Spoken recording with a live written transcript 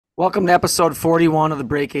Welcome to episode 41 of the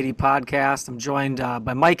Break 80 podcast. I'm joined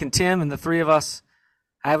by Mike and Tim, and the three of us,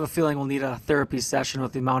 I have a feeling we'll need a therapy session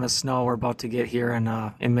with the amount of snow we're about to get here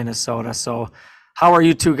in Minnesota. So how are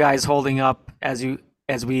you two guys holding up as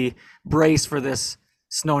we brace for this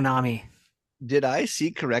snownami? Did I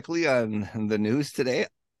see correctly on the news today?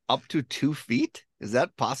 Up to 2 feet? Is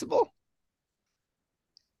that possible?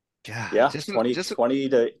 God, Yeah, 20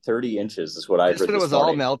 to 30 inches is what I heard just when it this was all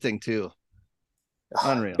morning. melting too.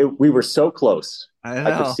 Unreal. We were so close. I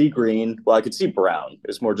I could know. see green. Well, I could see brown. It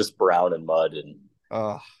was more just brown and mud. And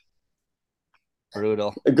Oh,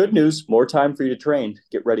 brutal. good news, more time for you to train.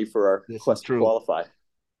 Get ready for our This is quest to true. qualify.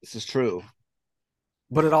 This is true.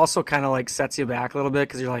 But it also kind of like sets you back a little bit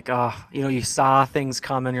because you're like, you saw things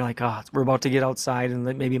coming. You're like, we're about to get outside in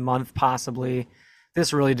maybe a month, possibly.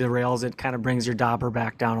 This really derails it, kind of brings your dauber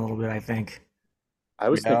back down a little bit, I think. I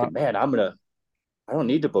was thinking, man, I don't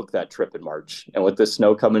need to book that trip in March. And with the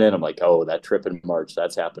snow coming in, I'm like, oh, that trip in March,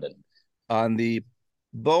 that's happening. On the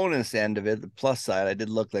bonus end of it, the plus side, I did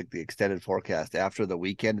look like the extended forecast. After the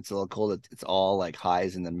weekend, it's a little cold. It's all like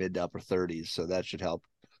highs in the mid to upper 30s. So that should help.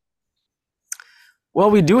 Well,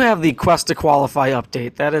 we do have the Quest to Qualify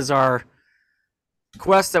update. That is our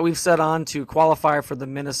quest that we've set on to qualify for the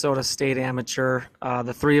Minnesota State Amateur.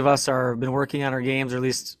 The three of us have been working on our games, or at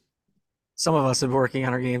least some of us have been working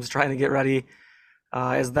on our games, trying to get ready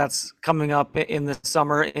as that's coming up in the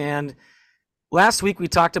summer. And last week we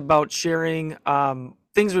talked about sharing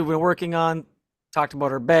things we've been working on, talked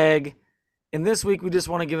about our bag. And this week we just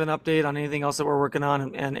want to give an update on anything else that we're working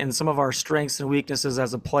on and some of our strengths and weaknesses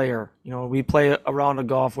as a player. You know, we play a round of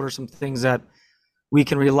golf. What are some things that we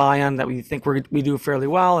can rely on that we think we do fairly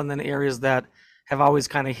well, and then areas that have always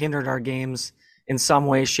kind of hindered our games in some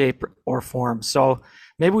way, shape, or form. So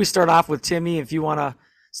maybe we start off with Timmy, if you want to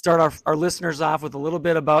start our listeners off with a little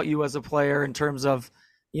bit about you as a player in terms of,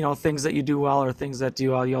 things that you do well or things that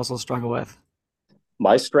you also struggle with.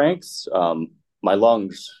 My strengths, my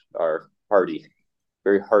lungs are hardy,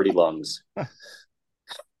 very hardy lungs.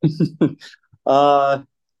 I've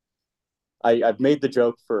made the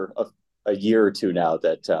joke for a year or two now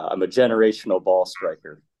that I'm a generational ball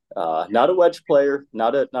striker. Not a wedge player,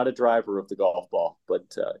 not a driver of the golf ball,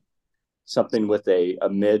 but something with a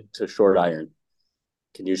mid to short iron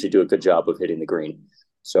can usually do a good job of hitting the green.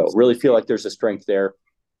 So really feel like there's a strength there.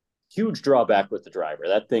 Huge drawback with the driver.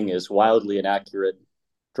 That thing is wildly inaccurate.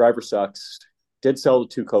 Driver sucks. Did sell the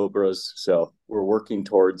two Cobras, so we're working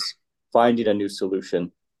towards finding a new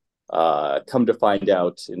solution. Come to find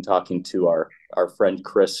out in talking to our friend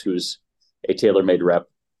Chris, who's a TaylorMade rep,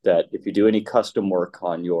 that if you do any custom work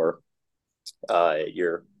on your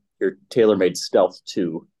TaylorMade Stealth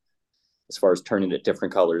 2, as far as turning it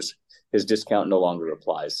different colors, his discount no longer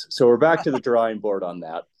applies. So we're back to the drawing board on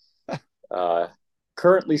that.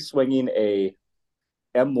 Currently swinging a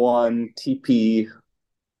M1 TP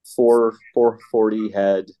 440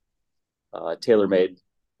 head, TaylorMade,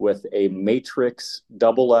 with a Matrix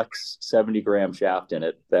Double X 70-gram shaft in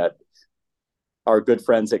it that our good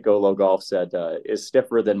friends at Go Low Golf said is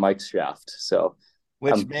stiffer than Mike's shaft. So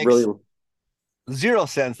Which makes zero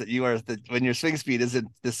sense that when your swing speed isn't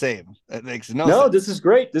the same. That makes no sense. This is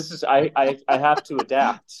great. This is I have to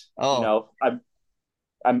adapt. Oh.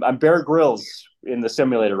 I'm Bear Grylls in the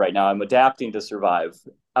simulator right now. I'm adapting to survive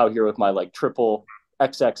out here with my like triple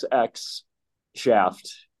XXX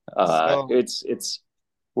shaft.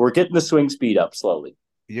 We're getting the swing speed up slowly.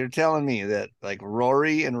 You're telling me that like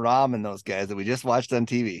Rory and Rahm and those guys that we just watched on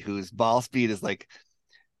TV, whose ball speed is like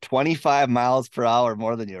 25 miles per hour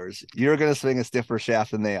more than yours, you're going to swing a stiffer shaft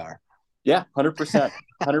than they are. Yeah, 100%,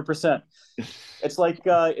 100%. It's like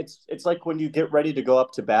it's like when you get ready to go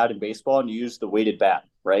up to bat in baseball and you use the weighted bat,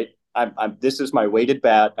 right? This is my weighted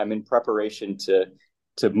bat. I'm in preparation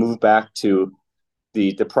to move back to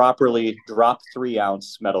the properly drop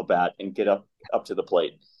 3-ounce metal bat and get up to the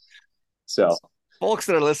plate. So folks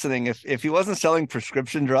that are listening, if he wasn't selling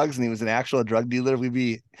prescription drugs and he was an actual drug dealer, we'd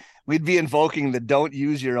be invoking the don't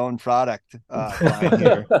use your own product line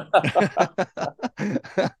here.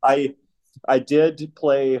 I did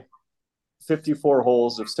play 54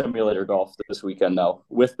 holes of simulator golf this weekend though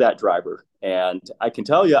with that driver, and I can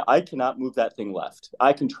tell you I cannot move that thing left.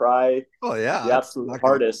 I can try the absolute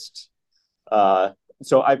hardest.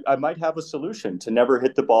 So I might have a solution to never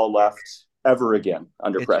hit the ball left ever again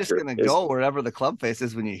under pressure. It's just going to go wherever the club face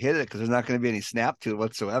is when you hit it, because there's not going to be any snap to it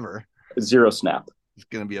whatsoever. Zero snap. It's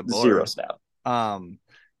going to be a bore. Zero snap.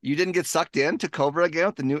 You didn't get sucked into Cobra again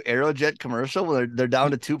with the new Aerojet commercial where they're down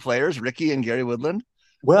to 2 players, Ricky and Gary Woodland?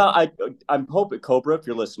 Well, I'm hoping, Cobra, if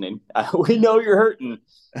you're listening, we know you're hurting.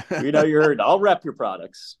 We know you're hurting. I'll rep your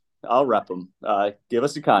products. I'll rep them. Give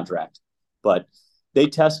us a contract. But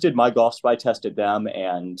my Golf Spy tested them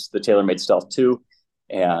and the TaylorMade Stealth 2.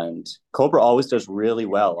 And Cobra always does really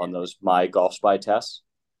well on those My Golf Spy tests.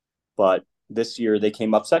 But this year they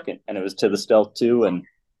came up second, and it was to the Stealth 2. And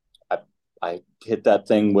I hit that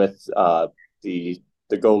thing with the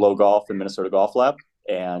Go Low Golf and Minnesota Golf Lab,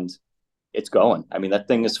 and it's going. I mean, that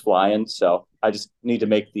thing is flying. So I just need to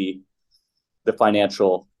make the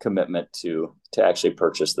financial commitment to actually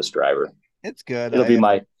purchase this driver. It's good. It'll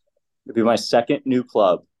be my second new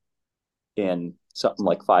club in something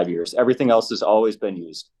like 5 years. Everything else has always been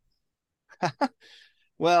used.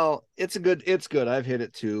 Well, it's good. I've hit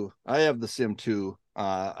it too. I have the Sim 2.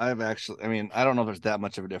 I've actually, I mean, I don't know if there's that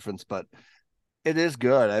much of a difference, but it is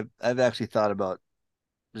good. I've actually thought about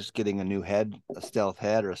just getting a new head, a Stealth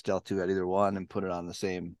head or a Stealth 2 head, either one, and put it on the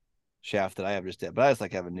same shaft that I have just did. But I just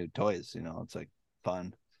like having new toys, it's like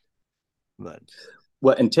fun. But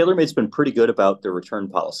and TaylorMade's been pretty good about their return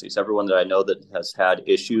policies. Everyone that I know that has had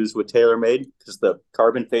issues with TaylorMade, because the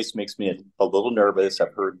carbon face makes me a little nervous.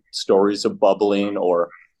 I've heard stories of bubbling or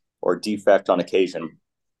defect on occasion,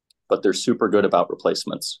 but they're super good about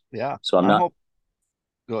replacements. Yeah. So I'm not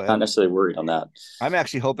necessarily worried on that. I'm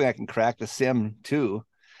actually hoping I can crack the Sim too.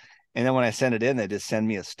 And then when I send it in, they just send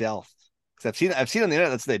me a Stealth. Because I've seen on the internet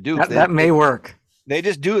that's what they do. That may work. They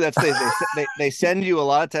just do. They send you, a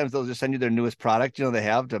lot of times they'll just send you their newest product, they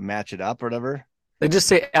have to match it up or whatever. They just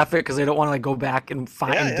say F it because they don't want to go back and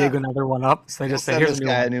dig another one up. So they just say, here's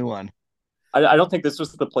a new one. I don't think this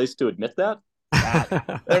was the place to admit that.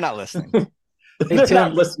 They're not listening. They're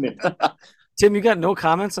not listening. Tim, you got no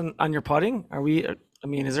comments on your putting?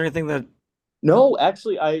 Is there anything that... No,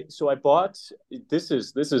 actually, I bought, this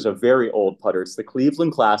is a very old putter. It's the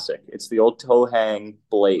Cleveland Classic. It's the old toe hang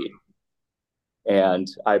blade. And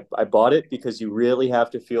I bought it because you really have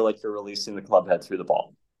to feel like you're releasing the club head through the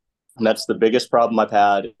ball. And that's the biggest problem I've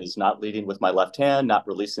had, is not leading with my left hand, not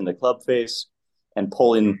releasing the club face, and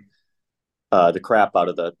pulling the crap out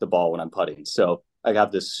of the ball when I'm putting. So I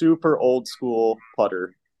have this super old school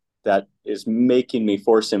putter that is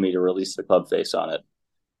forcing me to release the club face on it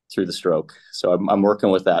through the stroke. So I'm working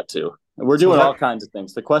with that too. And we're doing all kinds of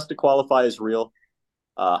things. The quest to qualify is real.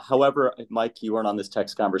 However, Mike, you weren't on this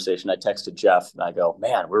text conversation. I texted Jeff and I go,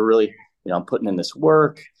 man, we're really, I'm putting in this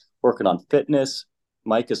working on fitness.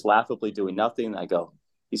 Mike is laughably doing nothing. I go,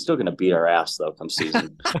 he's still going to beat our ass though come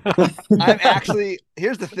season.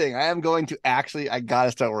 Here's the thing. I got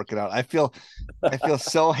to start working out. I feel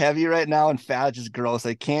so heavy right now and fat. It's just gross.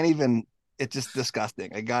 I can't even, it's just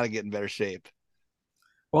disgusting. I got to get in better shape.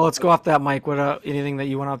 Well, let's go off that, Mike. What anything that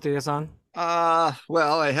you want to update us on?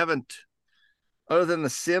 Well, I haven't, other than the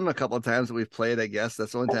Sim a couple of times that we've played, I guess.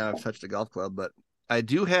 That's the only time I've touched a golf club. But I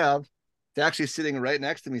do have, it's actually sitting right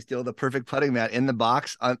next to me still, the perfect putting mat in the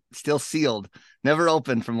box, still sealed, never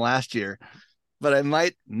opened from last year. But I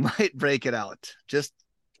might break it out. Just,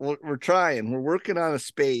 we're trying. We're working on a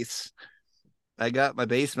space. I got my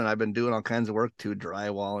basement. I've been doing all kinds of work to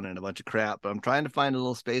drywalling and a bunch of crap. But I'm trying to find a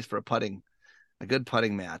little space for a good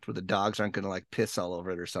putting mat where the dogs aren't going to like piss all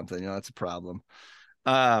over it or something. That's a problem.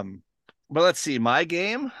 But let's see, my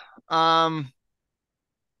game. I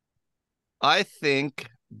think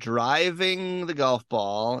driving the golf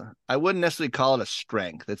ball, I wouldn't necessarily call it a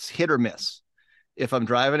strength. It's hit or miss. If I'm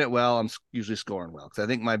driving it well, I'm usually scoring well. Because I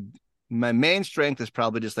think my main strength is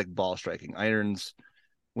probably just like ball striking, irons,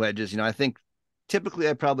 wedges. I think typically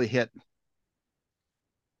I probably hit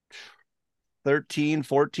 13,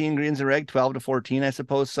 14 greens and reg, 12 to 14, I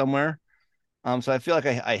suppose, somewhere. So I feel like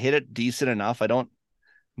I hit it decent enough. I don't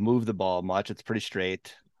move the ball much. It's pretty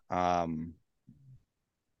straight. I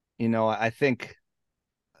think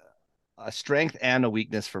a strength and a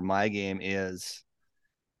weakness for my game is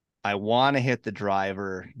I want to hit the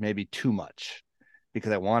driver maybe too much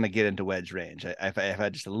because I want to get into wedge range. If I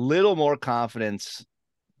had just a little more confidence,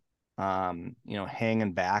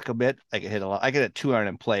 hanging back a bit, I could hit a lot. I could hit 2 iron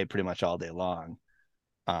and play pretty much all day long.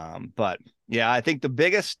 But yeah, I think the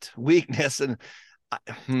biggest weakness, and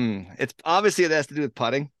it's obviously it has to do with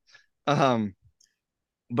putting.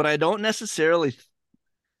 But I don't necessarily,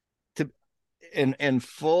 in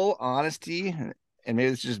full honesty, and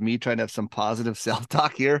maybe it's just me trying to have some positive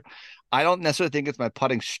self-talk here, I don't necessarily think it's my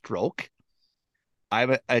putting stroke.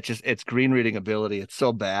 It's green reading ability. It's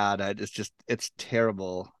so bad. It's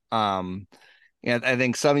terrible. And I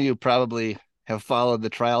think some of you probably have followed the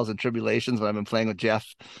trials and tribulations when I've been playing with Jeff.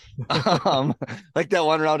 Like that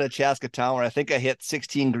one round at Chaska Town where I think I hit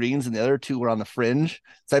 16 greens and the other 2 were on the fringe.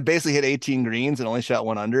 So I basically hit 18 greens and only shot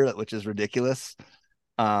 1 under, which is ridiculous.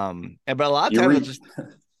 But a lot of times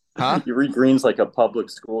Huh? You read greens like a public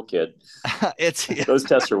school kid. It's Those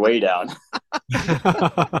tests are way down.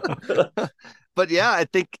 but yeah, I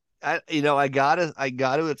think I gotta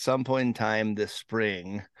at some point in time this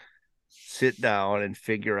spring sit down and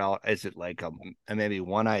figure out, is it like a maybe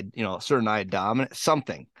one eye, certain eye dominant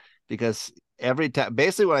something, because every time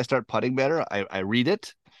basically when I start putting better, I read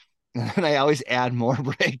it and I always add more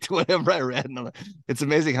break to whatever I read. And it's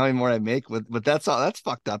amazing how many more I make but that's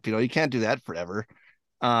fucked up. You can't do that forever.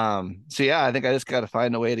 So yeah, I think I just got to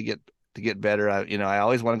find a way to get better. I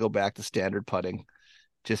always want to go back to standard putting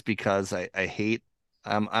just because I hate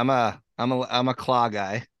I'm a claw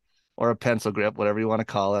guy or a pencil grip, whatever you want to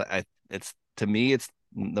call it. It's to me it's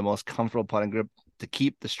the most comfortable putting grip to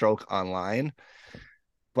keep the stroke online.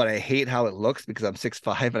 But I hate how it looks because I'm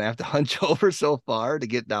 6'5" and I have to hunch over so far to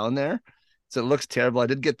get down there. So it looks terrible. I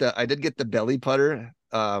did get the belly putter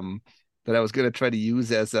that I was going to try to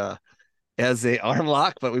use as a arm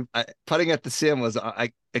lock, but putting at the sim was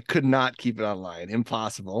I could not keep it online.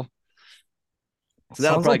 Impossible. So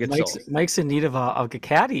that'll Sounds probably like get sold. Mike's in need of a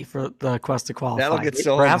caddy for the quest to That'll qualify. get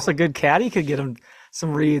sold. Perhaps a good caddy could get him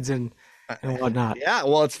some reads and whatnot. Yeah,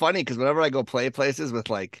 well, it's funny because whenever I go play places with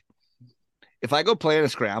if I go play in a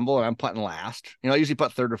scramble and I'm putting last, I usually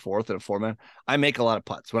putt third or fourth in a 4-man. I make a lot of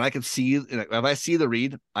putts. When I can see, if I see the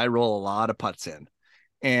read, I roll a lot of putts in.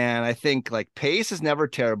 And I think pace is never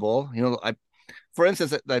terrible. For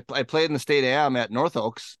instance, I played in the state am at North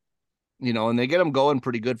Oaks, and they get them going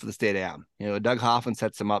pretty good for the state am. Doug Hoffman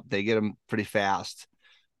sets them up. They get them pretty fast.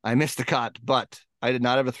 I missed the cut, but I did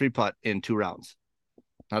not have a 3-putt in 2 rounds.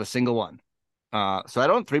 Not a single one. So I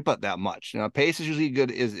don't 3-putt that much. Pace is usually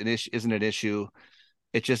good, isn't an issue.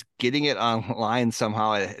 It's just getting it online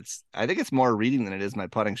somehow. I think it's more reading than it is my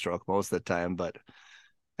putting stroke most of the time. But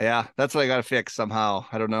yeah, that's what I got to fix somehow.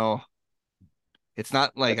 I don't know. It's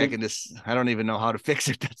not like I don't even know how to fix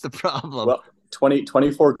it. That's the problem. Well,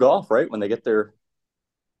 2024 golf, right? When they get their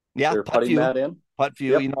Putt putting view, mat in. putt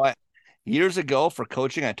view. Yep. Years ago for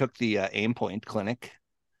coaching, I took the Aim Point clinic,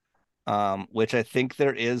 which I think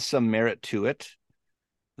there is some merit to it.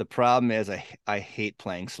 The problem is I hate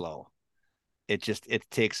playing slow. It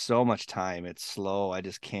takes so much time. It's slow. I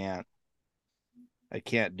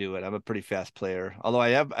can't do it. I'm a pretty fast player. Although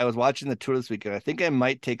I was watching the tour this weekend. I think I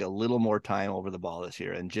might take a little more time over the ball this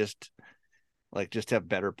year and just have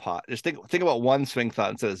better pot. Just think about one swing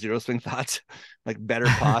thought instead of 0 swing thoughts, like better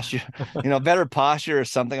posture, better posture or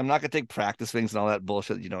something. I'm not going to take practice swings and all that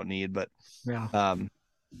bullshit that you don't need, but Yeah.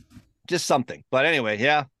 just something. But anyway,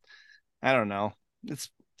 yeah, I don't know.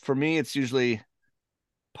 For me, it's usually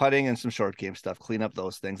putting and some short game stuff, clean up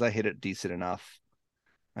those things. I hit it decent enough.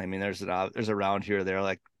 I mean, there's a round here or there,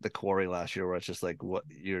 like the Quarry last year, where it's just like, what,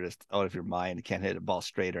 you're just out of your mind. You can't hit a ball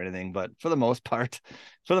straight or anything. But for the most part,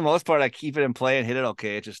 I keep it in play and hit it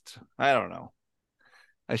okay. It just, I don't know.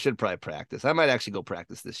 I should probably practice. I might actually go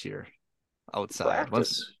practice this year outside.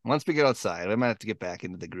 Practice. Once we get outside, I might have to get back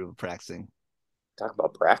into the groove of practicing. Talk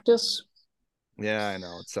about practice. Yeah, I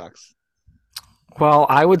know it sucks. Well,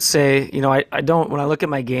 I would say, I don't, when I look at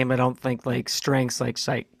my game, I don't think strengths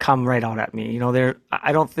come right out at me.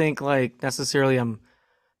 I don't think necessarily I'm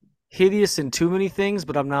hideous in too many things,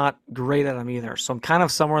 but I'm not great at them either. So I'm kind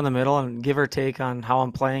of somewhere in the middle, and give or take on how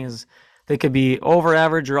I'm playing is they could be over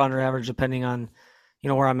average or under average depending on,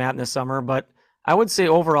 where I'm at in the summer. But I would say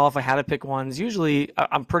overall, if I had to pick ones, usually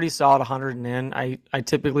I'm pretty solid 100 and in. I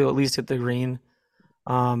typically at least hit the green,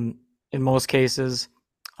 in most cases.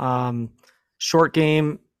 Short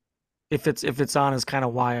game, if it's on, is kind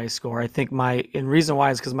of why I score. I think reason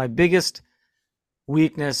why is because my biggest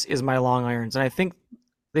weakness is my long irons, and I think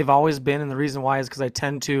they've always been. And the reason why is because I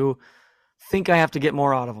tend to think I have to get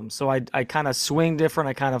more out of them. So I kind of swing different.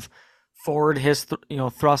 I kind of forward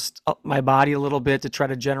thrust up my body a little bit to try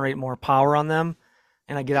to generate more power on them,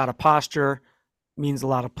 and I get out of posture. Means a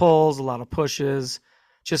lot of pulls, a lot of pushes,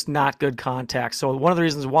 just not good contact. So one of the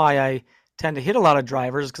reasons why I tend to hit a lot of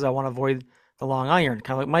drivers is because I want to avoid the long iron,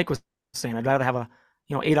 kind of like Mike was saying. I'd rather have a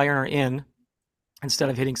 8-iron in instead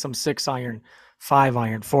of hitting some 6-iron,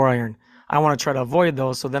 5-iron, 4-iron. I want to try to avoid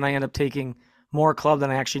those, so then I end up taking more club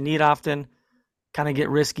than I actually need often, kind of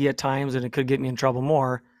get risky at times, and it could get me in trouble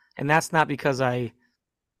more. And that's not because I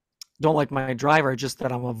don't like my driver, just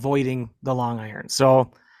that I'm avoiding the long iron.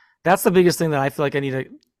 So that's the biggest thing that I feel like I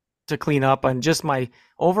need to clean up, and just my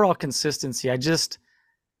overall consistency. I just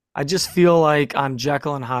feel like I'm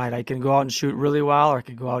Jekyll and Hyde. I can go out and shoot really well, or I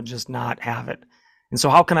could go out and just not have it. And so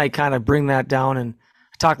how can I kind of bring that down? And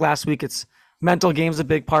I talked last week, it's mental game's a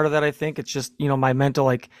big part of that. I think it's just, my mental,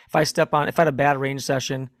 if I had a bad range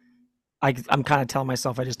session, I'm kind of telling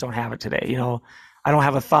myself I just don't have it today. I don't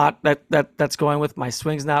have a thought that's going with my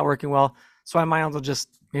swing's not working well. So I might as well just,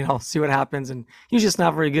 see what happens. And he's just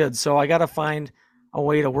not very good. So I got to find a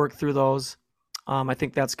way to work through those. I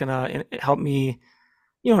think that's going to help me,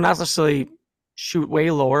 not necessarily shoot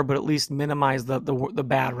way lower, but at least minimize the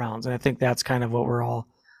bad rounds. And I think that's kind of what we're all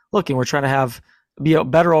looking. We're trying to be a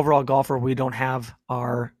better overall golfer. We don't have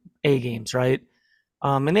our A games, right?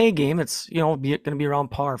 An A game, it's, going to be around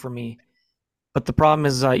par for me. But the problem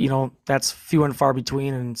is, that's few and far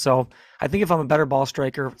between. And so I think if I'm a better ball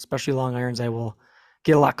striker, especially long irons, I will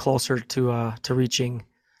get a lot closer to reaching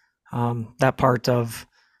that part of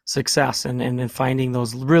success and finding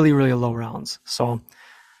those really, really low rounds. So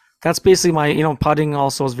that's basically my, putting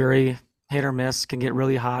also is very hit or miss, can get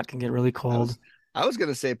really hot, can get really cold. I was going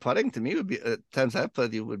to say putting to me would be, times I've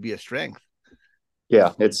played you, would be a strength.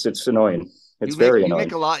 Yeah, it's annoying. It's very annoying.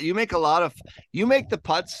 You make the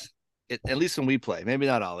putts, at least when we play, maybe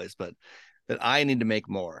not always, but that I need to make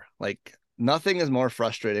more. Like nothing is more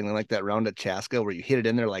frustrating than like that round at Chaska where you hit it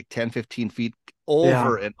in there like 10, 15 feet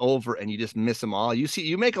over and over and you just miss them all.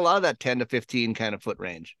 You make a lot of that 10 to 15 kind of foot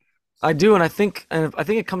range. I do. And I think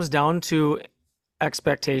it comes down to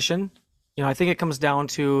expectation. I think it comes down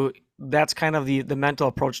to that's kind of the mental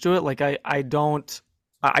approach to it. Like I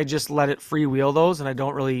just let it freewheel those and I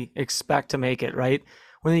don't really expect to make it, right?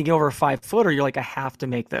 When you get over a 5-footer, you're like, I have to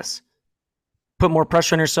make this. Put more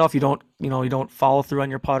pressure on yourself. You don't follow through on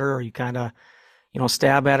your putter, or you kind of,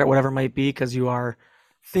 stab at it, whatever it might be, because you are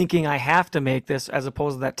thinking I have to make this, as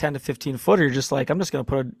opposed to that 10 to 15 footer. You're just like, I'm just going to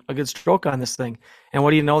put a good stroke on this thing. And what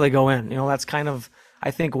do you know? They go in. That's kind of, I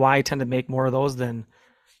think, why I tend to make more of those than,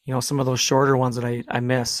 some of those shorter ones that I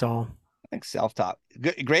miss. So I think self-talk,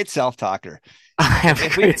 great self-talker.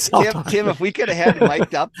 Tim, if we could have had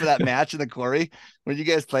mic'd up for that match in the quarry when you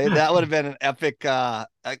guys played, that would have been an epic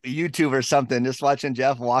YouTube or something. Just watching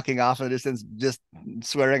Jeff walking off in the distance, just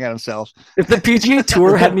swearing at himself. If the PGA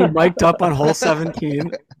Tour had me mic'd up on hole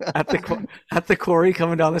 17 at the quarry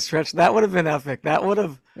coming down the stretch, that would have been epic.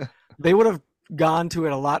 They would have gone to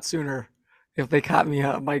it a lot sooner if they caught me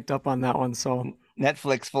mic'd up on that one. So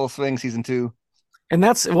Netflix Full Swing season 2. And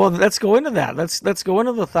let's go into that. Let's go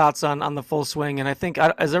into the thoughts on the full swing. And I think,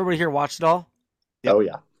 has everybody here watched it all?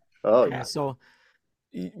 Yep. Oh yeah. So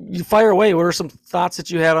you fire away. What are some thoughts that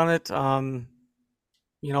you had on it? From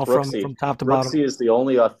top to bottom. Brooksy is the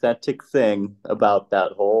only authentic thing about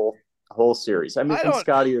that whole series. I mean,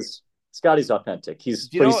 Scotty's authentic. He's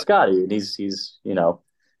Scotty, and he's Do you know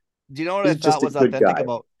what I thought was authentic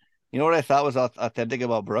about? You know what I thought was authentic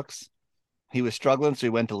about Brooks? He was struggling, so he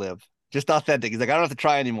went to live. Just authentic. He's like, I don't have to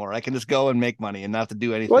try anymore. I can just go and make money and not have to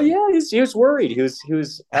do anything. Well, yeah, he was worried. He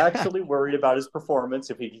was actually worried about his performance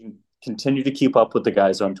if he can continue to keep up with the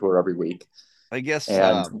guys on tour every week. I guess.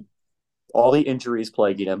 And all the injuries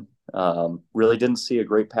plaguing him. Really didn't see a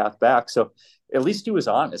great path back. So at least he was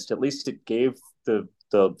honest. At least it gave the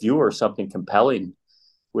viewer something compelling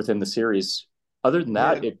within the series. Other than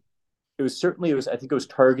that, I think it was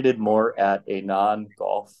targeted more at a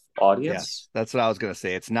non-golf audience. Yes, that's what I was going to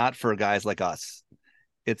say. It's not for guys like us.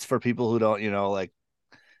 It's for people who don't, like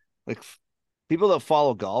people that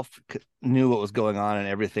follow golf knew what was going on and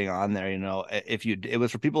everything on there. It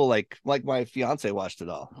was for people like my fiance watched it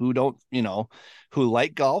all, who don't, who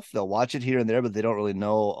like golf. They'll watch it here and there, but they don't really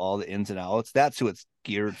know all the ins and outs. That's who it's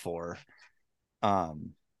geared for.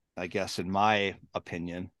 I guess, in my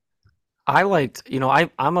opinion. I liked,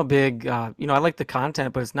 I'm a big, I like the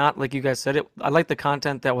content, but it's not like you guys said it. I like the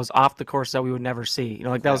content that was off the course that we would never see.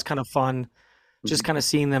 That was kind of fun, just kind of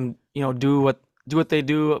seeing them, do what they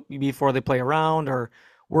do before they play around, or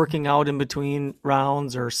working out in between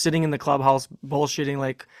rounds, or sitting in the clubhouse bullshitting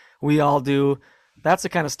like we all do. That's the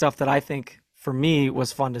kind of stuff that I think for me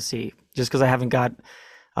was fun to see, just because I haven't got,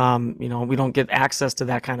 we don't get access to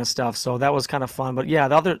that kind of stuff. So that was kind of fun. But yeah,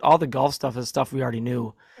 all the golf stuff is stuff we already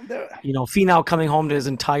knew. Finau coming home to his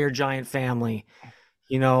entire giant family,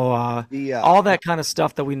 all that kind of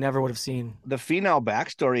stuff that we never would have seen. The Finau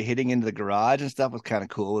backstory hitting into the garage and stuff was kind of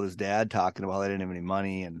cool, with his dad talking about they didn't have any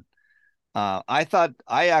money. And I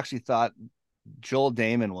actually thought Joel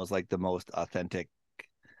Damon was like the most authentic,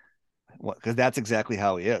 because that's exactly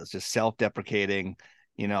how he is, just self-deprecating.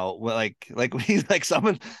 Like he's like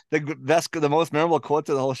the most memorable quote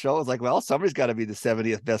of the whole show is like, well, somebody's got to be the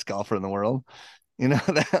 70th best golfer in the world.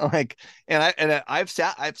 I've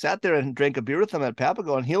sat there and drank a beer with him at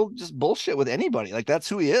Papago, and he'll just bullshit with anybody. Like, that's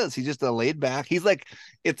who he is. He's just a laid back. He's like,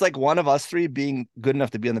 it's like one of us three being good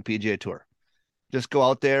enough to be on the PGA Tour. Just go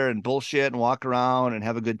out there and bullshit and walk around and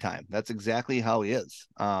have a good time. That's exactly how he is.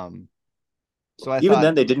 So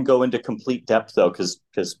then they didn't go into complete depth though, because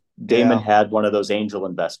Damon had one of those angel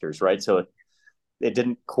investors, right? So it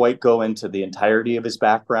didn't quite go into the entirety of his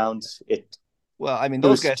background. Well, I mean, It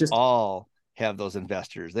those was guys just all have those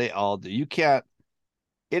investors. They all do. You can't.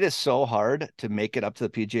 It is so hard to make it up to the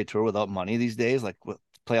PGA Tour without money these days. Like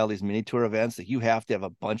play all these mini tour events, that you have to have a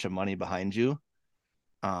bunch of money behind you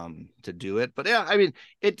to do it. But yeah, I mean,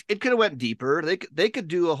 it could have went deeper. They could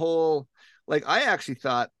do a whole, like, I actually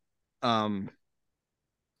thought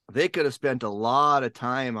they could have spent a lot of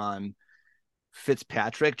time on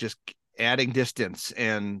Fitzpatrick, just adding distance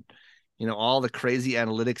and all the crazy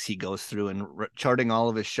analytics he goes through and charting all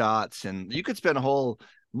of his shots. And you could spend a whole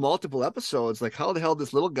multiple episodes, like, how the hell did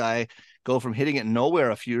this little guy go from hitting it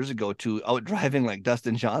nowhere a few years ago to out driving like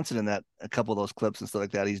Dustin Johnson in that, a couple of those clips and stuff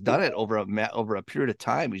like that. He's done it over a period of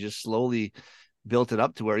time. He just slowly built it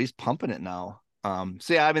up to where he's pumping it now.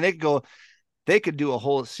 So yeah, I mean, they could do a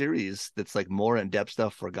whole series that's like more in-depth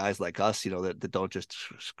stuff for guys like us, that don't just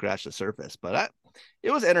scratch the surface. But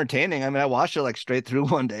it was entertaining. I mean, I watched it like straight through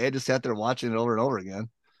one day. I just sat there watching it over and over again.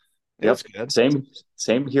 It was good.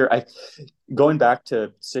 Same here. Going back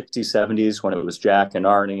to 60s, 70s when it was Jack and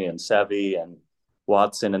Arnie and Seve and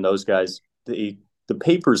Watson and those guys, the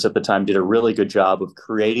papers at the time did a really good job of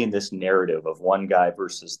creating this narrative of one guy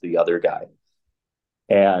versus the other guy.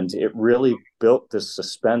 And it really built this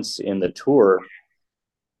suspense in the tour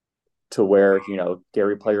to where,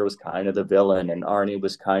 Gary Player was kind of the villain and Arnie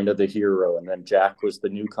was kind of the hero. And then Jack was the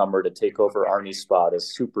newcomer to take over Arnie's spot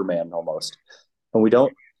as Superman almost. And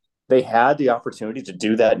they had the opportunity to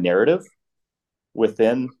do that narrative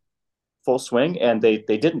within Full Swing, and they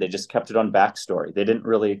didn't. They just kept it on backstory. They didn't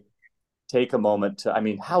really take a moment to, I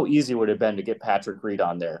mean, how easy would it have been to get Patrick Reed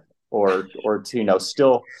on there or to,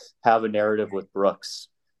 still have a narrative with Brooks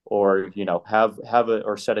or,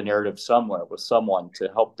 or set a narrative somewhere with someone to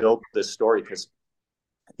help build this story. Because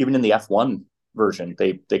even in the F1 version,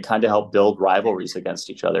 they kind of help build rivalries against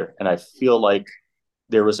each other. And I feel like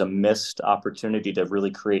there was a missed opportunity to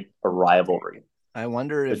really create a rivalry. I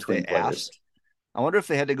wonder if they asked. I wonder if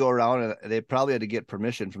they had to go around and they probably had to get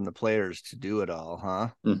permission from the players to do it all, huh?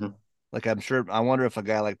 Mm-hmm. Like, I wonder if a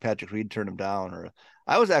guy like Patrick Reed turned him down. Or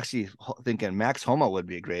I was actually thinking Max Homa would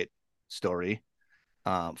be a great story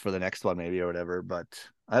for the next one maybe or whatever. But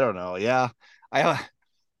I don't know. Yeah, I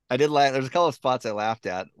did laugh. There's a couple of spots I laughed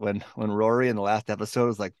at when Rory in the last episode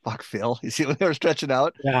was like, "Fuck Phil." You see when they were stretching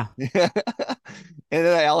out? Yeah. And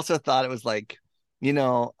then I also thought it was like,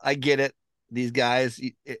 I get it. These guys,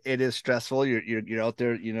 it is stressful. You're out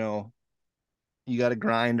there, you got to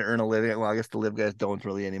grind to earn a living. Well, I guess the live guys don't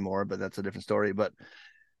really anymore, but that's a different story. But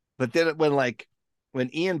then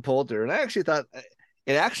when Ian Poulter, and I actually thought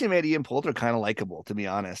it actually made Ian Poulter kind of likable, to be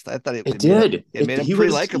honest. I thought it did. It made him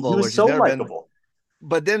pretty likable. He was so likable.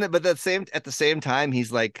 But at the same time,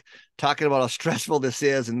 he's like talking about how stressful this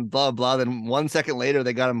is and blah, blah. Then 1 second later,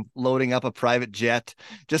 they got him loading up a private jet,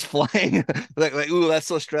 just flying like, ooh, that's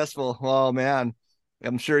so stressful. Oh man,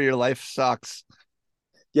 I'm sure your life sucks.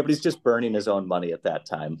 Yeah, but he's just burning his own money at that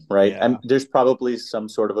time, right? Yeah. And there's probably some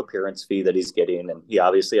sort of appearance fee that he's getting. And he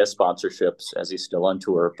obviously has sponsorships as he's still on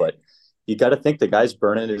tour, but you got to think the guy's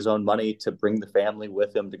burning his own money to bring the family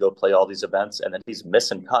with him to go play all these events. And then he's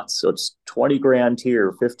missing cuts. So it's 20 grand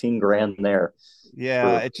here, 15 grand there.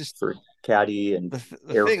 Yeah. For caddy and the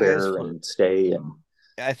airfare and stay. And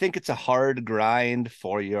I think it's a hard grind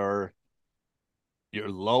for your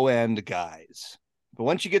low end guys. But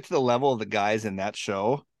once you get to the level of the guys in that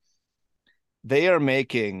show, they are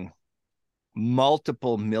making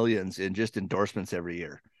multiple millions in just endorsements every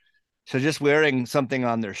year. So just wearing something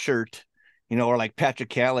on their shirt, or like Patrick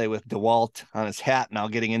Cantlay with DeWalt on his hat now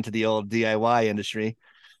getting into the old DIY industry,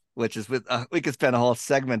 which is we could spend a whole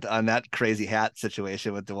segment on that crazy hat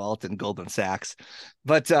situation with DeWalt and Goldman Sachs.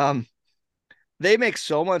 But they make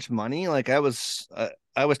so much money. Like I was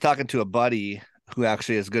talking to a buddy who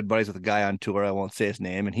actually is good buddies with a guy on tour. I won't say his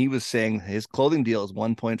name. And he was saying his clothing deal is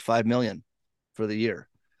 1.5 million for the year.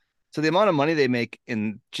 So the amount of money they make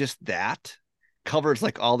in just that covers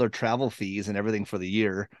like all their travel fees and everything for the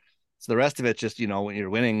year. So the rest of it just, when your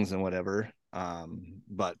winnings and whatever.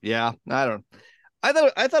 But yeah, I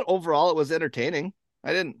thought overall it was entertaining.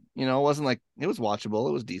 I didn't, it wasn't like, it was watchable.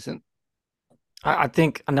 It was decent. I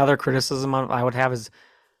think another criticism I would have is,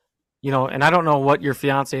 and I don't know what your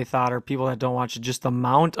fiance thought or people that don't watch it, just the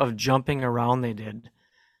amount of jumping around they did.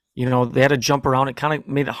 They had to jump around. It kind of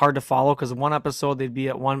made it hard to follow because one episode they'd be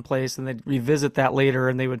at one place and they'd revisit that later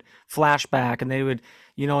and they would flash back and they would,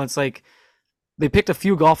 it's like they picked a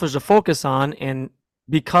few golfers to focus on, and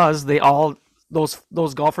because they all those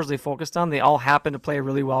golfers they focused on, they all happened to play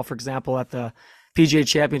really well, for example, at the PGA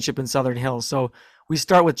Championship in Southern Hills. So we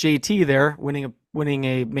start with JT there winning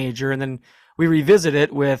a major, and then we revisit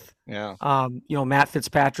it with, Yeah. Matt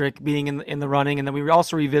Fitzpatrick being in the running, and then we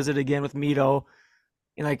also revisit again with Mito.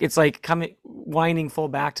 And it's like winding full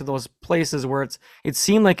back to those places where it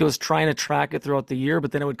seemed like it was trying to track it throughout the year,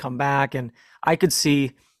 but then it would come back, and I could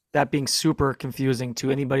see that being super confusing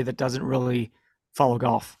to anybody that doesn't really follow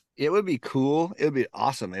golf. It would be cool. It would be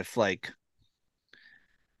awesome if like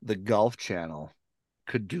the Golf Channel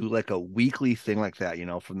could do like a weekly thing like that,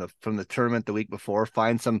 from the tournament the week before,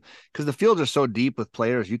 find some, because the fields are so deep with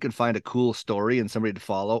players, you can find a cool story and somebody to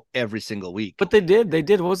follow every single week. But they did.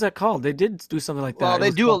 What was that called? They did do something like that. Well,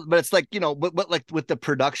 they do, but it's like, but like with the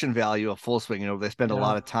production value of Full Swing, they spend a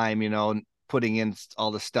lot of time, putting in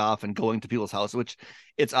all the stuff and going to people's houses, which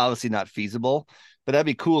it's obviously not feasible, but that'd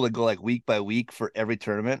be cool to go like week by week for every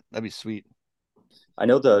tournament. That'd be sweet. I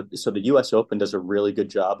know the US Open does a really good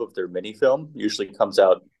job of their mini film. Usually comes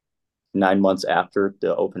out 9 months after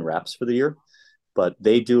the Open wraps for the year, but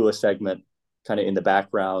they do a segment kind of in the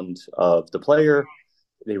background of the player.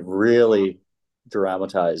 They really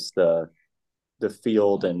dramatize the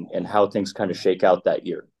field and how things kind of shake out that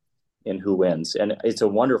year and who wins. And it's a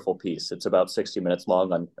wonderful piece. It's about 60 minutes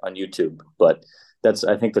long on YouTube, but that's,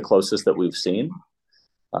 I think, the closest that we've seen.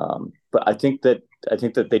 But I think that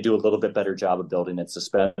they do a little bit better job of building in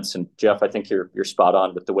suspense. And Jeff, I think you're spot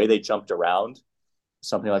on with the way they jumped around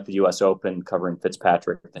something like the US Open, covering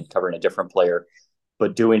Fitzpatrick and covering a different player,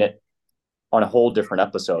 but doing it on a whole different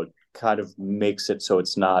episode kind of makes it so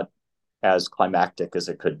it's not as climactic as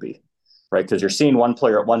it could be, right? Because you're seeing one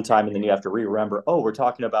player at one time, and then you have to remember, oh, we're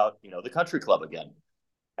talking about, the country club again.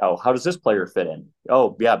 Oh, how does this player fit in?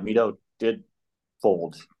 Oh, yeah, Mito did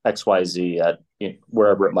fold XYZ at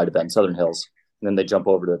wherever it might have been, Southern Hills. And then they jump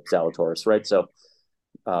over to Zalatoris, right? So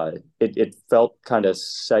it felt kind of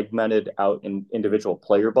segmented out in individual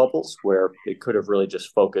player bubbles where it could have really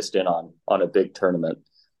just focused in on a big tournament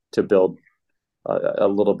to build a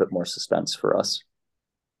little bit more suspense for us.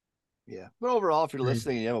 Yeah. But overall, if you're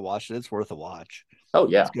listening and you haven't watched it, it's worth a watch. Oh,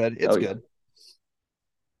 yeah. It's good. It's good. Yeah.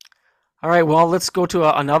 All right, well, let's go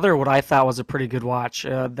to another what I thought was a pretty good watch.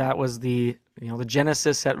 That was the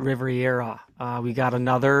Genesis at Riviera. We got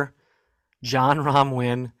another Jon Rahm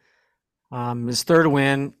win. His third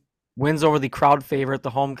wins over the crowd favorite,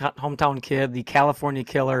 the hometown kid, the California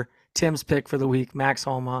killer, Tim's pick for the week, Max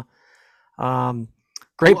Homa.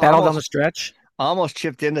 Great battle down the stretch. Almost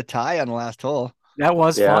chipped into tie on the last hole. That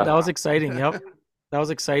was fun. That was exciting. Yep, that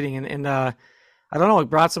was exciting, and I don't know. It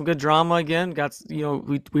brought some good drama again.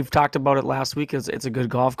 We've talked about it last week. It's a good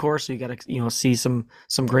golf course. So you got to see some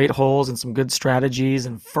great holes and some good strategies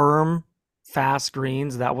and firm, fast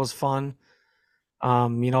greens. That was fun.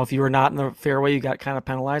 If you were not in the fairway, you got kind of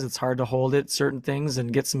penalized. It's hard to hold it, certain things,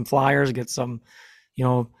 and get some flyers, get some,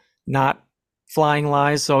 not flying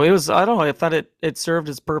lies. So it was, I don't know, I thought it served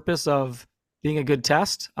its purpose of being a good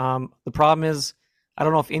test. The problem is, I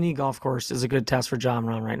don't know if any golf course is a good test for Jon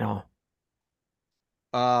Rahm right now.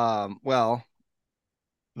 Well,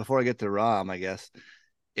 before I get to Rahm, I guess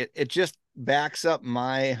it just backs up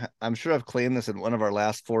I'm sure I've claimed this in one of our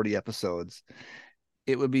last 40 episodes.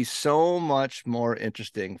 It would be so much more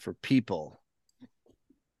interesting for people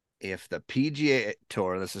if the PGA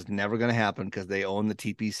Tour, this is never going to happen because they own the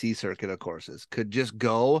TPC circuit of courses, could just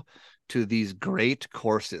go to these great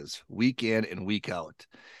courses week in and week out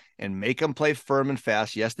and make them play firm and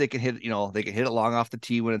fast. Yes, they can hit, they can hit it long off the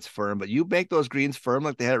tee when it's firm, but you make those greens firm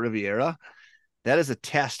like they had at Riviera. That is a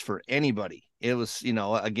test for anybody. It was,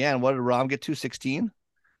 again, what did Rahm get to? 16?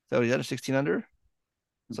 So he had a 16 under?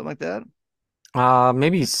 Something like that?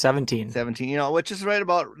 Maybe 17. 17, which is right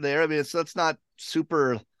about there. I mean, it's not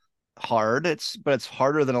super hard. But it's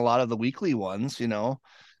harder than a lot of the weekly ones,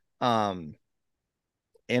 and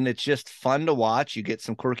it's just fun to watch. You get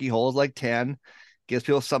some quirky holes like 10, gives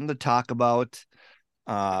people something to talk about.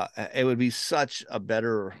 It would be such a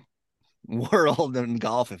better world than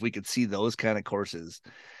golf if we could see those kind of courses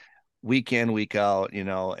week in, week out,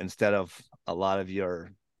 instead of a lot of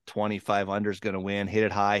your 25 under is going to win, hit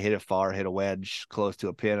it high, hit it far, hit a wedge close to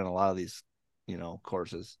a pin in a lot of these,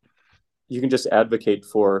 courses. You can just advocate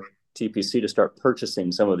for TPC to start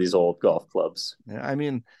purchasing some of these old golf clubs. Yeah, I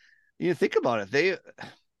mean, you think about it.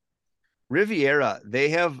 Riviera, they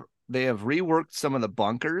have reworked some of the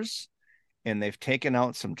bunkers and they've taken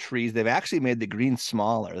out some trees. They've actually made the greens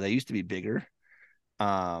smaller. They used to be bigger.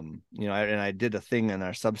 And I did a thing in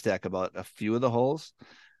our Substack about a few of the holes.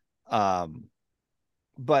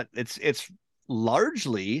 But it's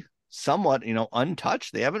largely somewhat,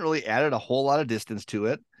 untouched. They haven't really added a whole lot of distance to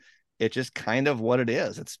it. It's just kind of what it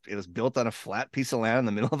is. It was built on a flat piece of land in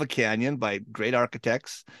the middle of a canyon by great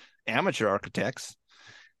architects, amateur architects.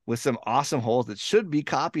 with some awesome holes that should be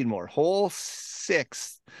copied more. Hole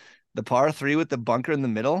 6, the par 3 with the bunker in the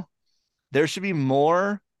middle. There should be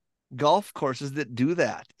more golf courses that do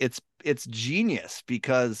that. It's genius,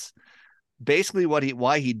 because basically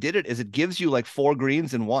why he did it is it gives you like 4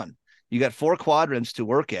 greens in one. You got 4 quadrants to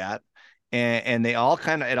work at, and it all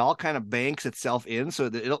kind of banks itself in so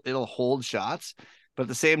that it'll hold shots. But at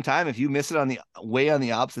the same time, if you miss it on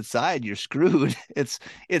the opposite side, you're screwed. It's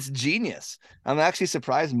genius. I'm actually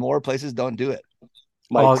surprised more places don't do it.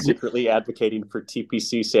 Mike's secretly advocating for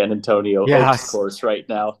TPC San Antonio Oaks course right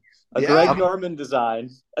now. Greg Norman design,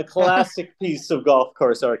 a classic piece of golf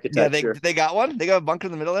course architecture. Yeah, they got one. They got a bunker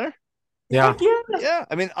in the middle there. Yeah. Yeah.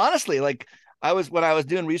 I mean, honestly, like when I was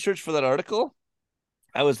doing research for that article,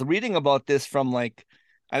 I was reading about this from I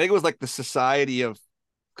think it was the Society of,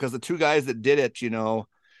 because the 2 guys that did it,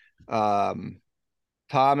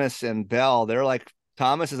 Thomas and Bell, they're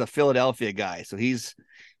Thomas is a Philadelphia guy. So he's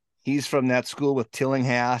from that school with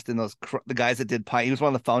Tillinghast and the guys that did Pine. He was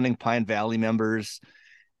one of the founding Pine Valley members.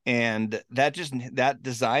 And that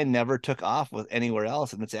design never took off with anywhere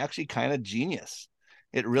else. And it's actually kind of genius.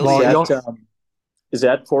 It really is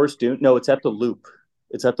that Forest Dune? No, it's at the Loop.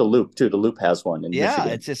 It's at the Loop too. The Loop has one in Michigan.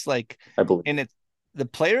 It's just I believe. And the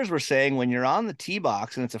players were saying when you're on the tee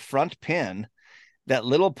box and it's a front pin, that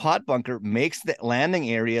little pot bunker makes the landing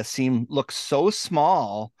area look so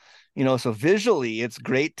small, so visually it's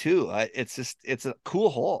great too. It's a cool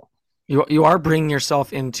hole. You are bringing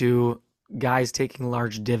yourself into guys taking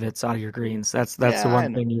large divots out of your greens. That's the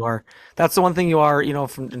one thing you are. That's the one thing you are,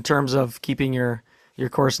 in terms of keeping your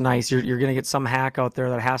course nice. You're going to get some hack out there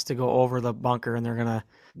that has to go over the bunker, and they're going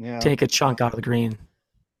to take a chunk out of the green.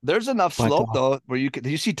 There's enough slope though where did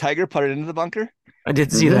you see Tiger put it into the bunker? I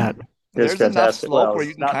did see that. There's enough slope where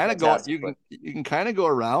you can kind of go. You can kind of go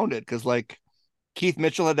around it, because Keith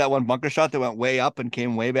Mitchell had that one bunker shot that went way up and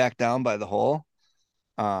came way back down by the hole.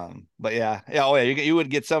 But you would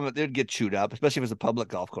get some. They'd get chewed up, especially if it's a public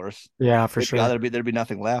golf course. Yeah, for sure. There'd be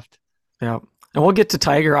nothing left. Yeah, and we'll get to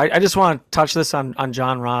Tiger. I just want to touch this on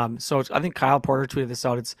Jon Rahm. So I think Kyle Porter tweeted this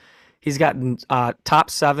out. He's gotten top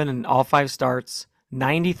 7 in all 5 starts,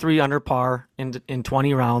 93 under par in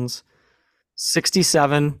 20 rounds,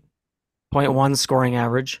 67.1 scoring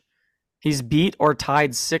average. He's beat or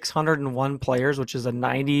tied 601 players, which is a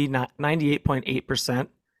 98.8%.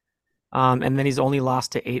 And then he's only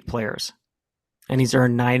lost to 8 players, and he's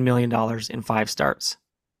earned $9 million in 5 starts.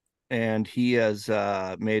 And he has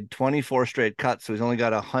made 24 straight cuts, so he's only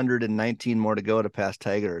got 119 more to go to pass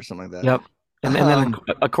Tiger or something like that. Yep. And then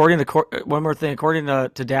according to one more thing, according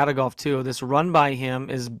to Data Golf too, this run by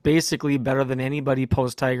him is basically better than anybody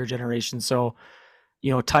post Tiger generation. So,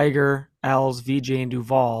 Tiger, Els, VJ, and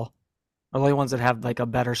Duval are the only ones that have a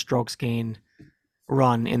better strokes gain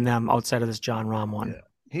run in them outside of this Jon Rahm one. Yeah.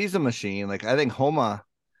 He's a machine. I think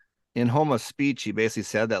in Homa's speech, he basically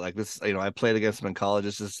said that this, I played against him in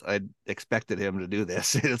college. I expected him to do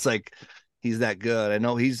this. It's he's that good.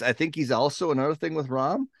 I think he's also another thing with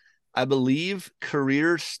Rahm. I believe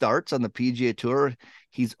career starts on the PGA Tour,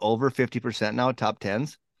 he's over 50% now, top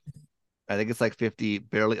 10s. I think it's 50,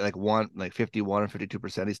 barely 51 or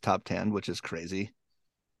 52%. He's top 10, which is crazy.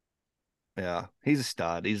 Yeah, he's a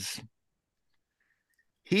stud. If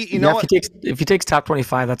he takes top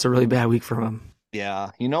 25, that's a really bad week for him.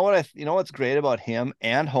 Yeah, what's great about him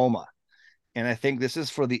and Homa, and I think this is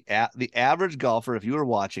for the average golfer. If you were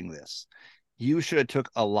watching this, you should have took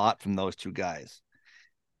a lot from those 2 guys.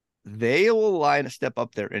 They will step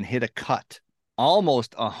up there and hit a cut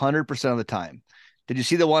almost 100% of the time. Did you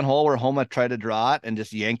see the one hole where Homa tried to draw it and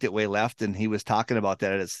just yanked it way left? And he was talking about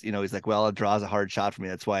that. He's like, well, a draw is a hard shot for me.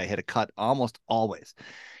 That's why I hit a cut almost always.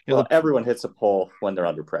 Everyone hits a pole when they're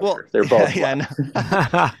under pressure. Well, they're both. Yeah.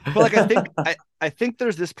 But I think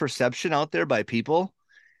there's this perception out there by people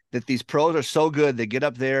that these pros are so good. They get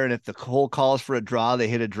up there, and if the hole calls for a draw, they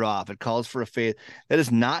hit a draw. If it calls for a fade, that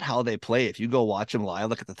is not how they play. If you go watch them live,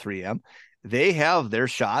 look at the 3M, they have their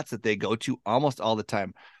shots that they go to almost all the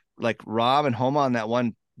time. Like Rahm and Homa on that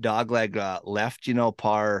one dogleg left,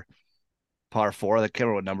 par 4. I can't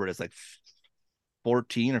remember what number it is,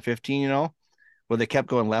 14 or 15, where they kept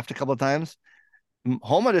going left a couple of times.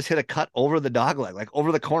 Homa just hit a cut over the dogleg,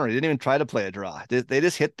 over the corner. He didn't even try to play a draw. They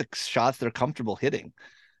just hit the shots they're comfortable hitting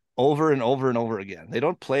over and over and over again. They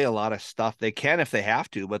don't play a lot of stuff. They can if they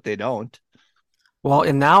have to, but they don't. Well,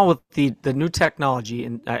 and now with the new technology,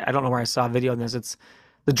 and I don't know where I saw a video on this, it's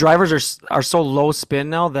the drivers are so low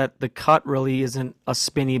spin now that the cut really isn't a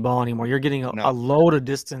spinny ball anymore. You're getting a load of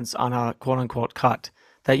distance on a quote unquote cut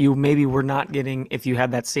that you maybe were not getting if you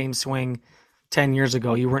had that same swing 10 years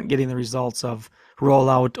ago. You weren't getting the results of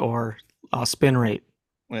rollout or spin rate.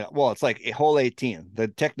 Well, it's like a hole 18. The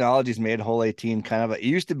technology's made hole 18 kind of it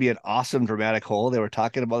used to be an awesome dramatic hole. They were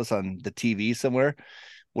talking about this on the TV somewhere,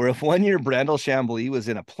 where if one year Brandel Chambly was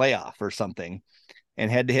in a playoff or something and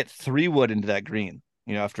had to hit 3-wood into that green,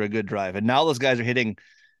 after a good drive. And now those guys are hitting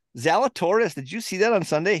Zalatoris. Did you see that on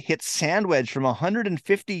Sunday? Hit sand wedge from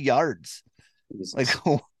 150 yards. Jesus. Like,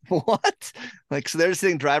 what? Like, so they're just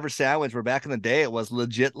hitting driver sandwich, where back in the day it was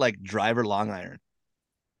legit like driver long iron.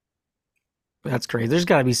 That's crazy. There's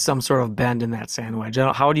got to be some sort of bend in that sand wedge.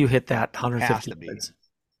 How do you hit that Has 150 to be. yards?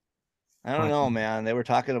 I don't know, man.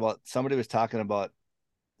 Somebody was talking about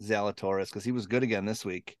Zalatoris because he was good again this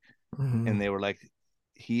week. Mm-hmm. And they were like,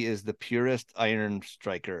 he is the purest iron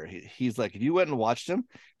striker. He's like, if you went and watched him,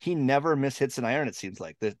 he never mishits an iron, it seems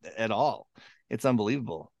like, at all. It's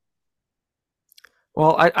unbelievable.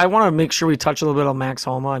 Well, I want to make sure we touch a little bit on Max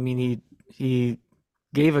Homa. I mean, he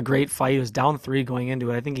gave a great fight. He was down 3 going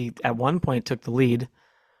into it. I think he at one point took the lead.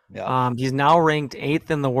 Yeah. He's now ranked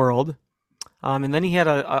 8th in the world. And then he had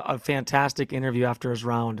a fantastic interview after his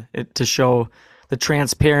round to show the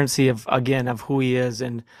transparency of who he is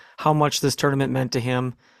and how much this tournament meant to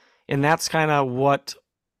him. And that's kind of what,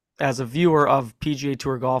 as a viewer of PGA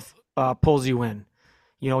Tour golf, pulls you in.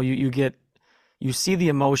 You see the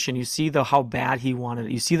emotion, you see how bad he wanted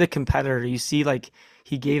it, you see the competitor, you see like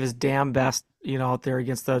he gave his damn best, out there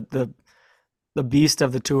against the beast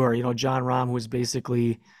of the tour, Jon Rahm, who is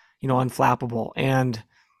basically, unflappable. And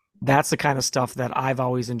that's the kind of stuff that I've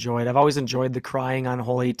always enjoyed. I've always enjoyed the crying on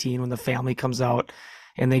hole 18 when the family comes out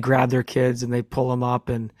and they grab their kids and they pull them up.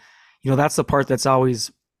 And, that's the part that's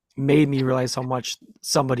always made me realize how much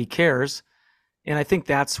somebody cares. And I think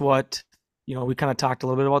that's what, we kind of talked a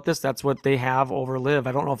little bit about this. That's what they have over LIV.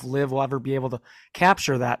 I don't know if LIV will ever be able to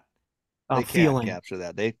capture that feeling. Can't capture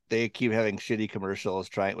that. They keep having shitty commercials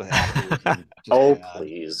trying with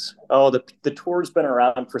Please. Oh, the tour's been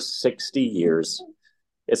around for 60 years.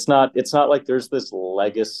 It's not like there's this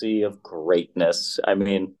legacy of greatness. I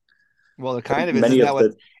mean, well, it kind of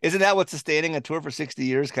is. Isn't that what sustaining a tour for 60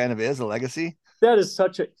 years kind of is, a legacy? That is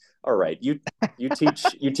such a all right. You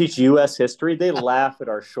teach U.S. history. They laugh at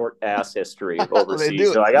our short ass history overseas. They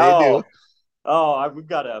do. They're like, they do. We've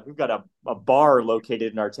got a bar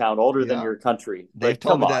located in our town older than your country. They've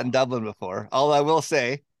told me that in Dublin before. Although I will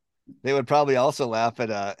say, they would probably also laugh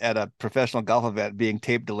at a professional golf event being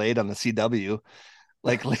tape delayed on the CW,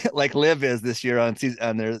 like LIV is this year on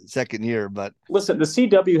their second year. But listen, the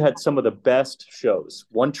CW had some of the best shows.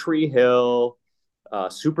 One Tree Hill,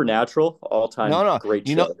 Supernatural, all time great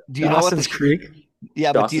show. Do you know Dawson's Creek?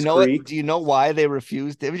 Yeah, but do you know why they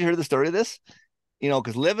refused? Have you heard the story of this?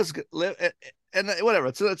 Because LIV and whatever.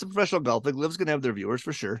 It's a professional golf league. LIV's gonna have their viewers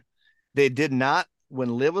for sure. They did not,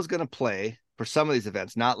 when LIV was gonna play for some of these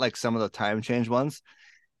events, not like some of the time change ones.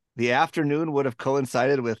 The afternoon would have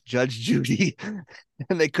coincided with Judge Judy,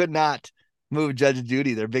 and they could not move Judge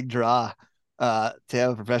Judy, their big draw, to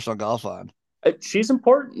have a professional golf on. She's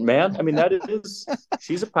important, man. I mean,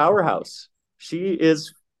 she's a powerhouse. She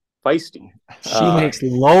is feisty. She makes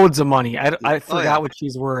loads of money. I forgot what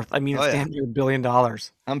she's worth. I mean, it's damn near $1 billion.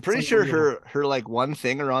 I'm pretty sure her like one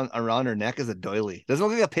thing around her neck is a doily. Doesn't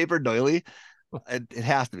look like a paper doily. It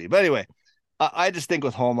has to be. But anyway, I just think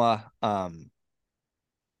with Homa,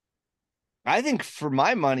 I think for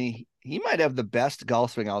my money, he might have the best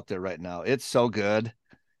golf swing out there right now. It's so good.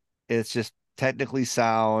 It's just technically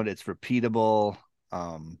sound. It's repeatable.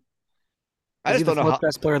 I just don't know. Is he the 4th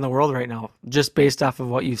best player in the world right now, just based off of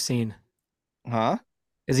what you've seen? Huh?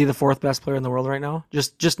 Is he the 4th best player in the world right now?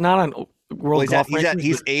 Just not on world golf rankings.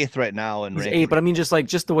 He's 8th right now, and he's 8th. But I mean, just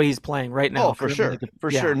the way he's playing right now. Oh, for sure,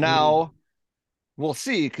 sure. Now we'll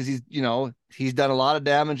see, because he's done a lot of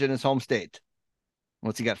damage in his home state.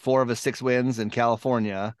 Once he got 4 of his 6 wins in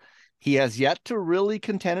California, he has yet to really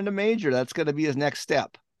contend in a major. That's going to be his next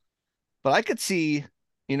step. But I could see,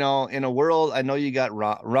 in a world, I know you got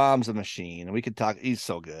Rahm's a machine, and we could talk. He's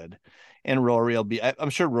so good, and Rory will be. I'm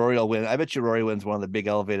sure Rory will win. I bet you Rory wins one of the big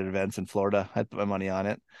elevated events in Florida. I'd put my money on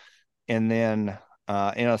it. And then,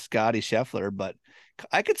 Scotty Scheffler. But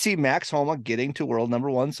I could see Max Homa getting to world number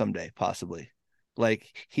 1 someday, possibly. Like,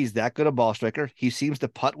 he's that good a ball striker. He seems to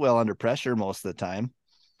putt well under pressure most of the time.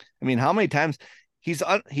 I mean, how many times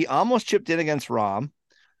he almost chipped in against Rahm?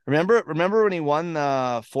 Remember when he won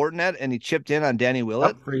Fortinet and he chipped in on Danny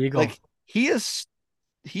Willett? Like, he is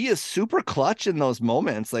super clutch in those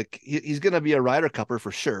moments. Like, he's going to be a Ryder Cupper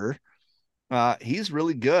for sure. He's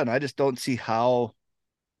really good. I just don't see how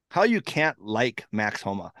you can't like Max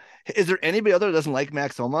Homa. Is there anybody other that doesn't like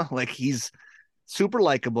Max Homa? Like, he's super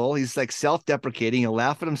likable. He's like self-deprecating. He'll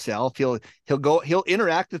laugh at himself. He'll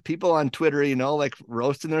interact with people on Twitter, like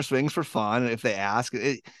roasting their swings for fun if they ask.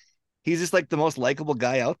 He's just like the most likable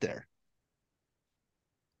guy out there.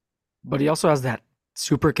 But he also has that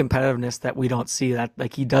super competitiveness that we don't see. That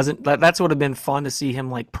like he doesn't. That's would have been fun to see him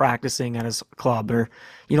like practicing at his club, or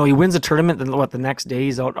he wins a tournament. Then the next day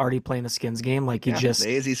he's out already playing a skins game. Like he just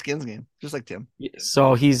the AZ skins game, just like Tim.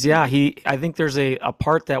 So I think there's a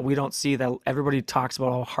part that we don't see that everybody talks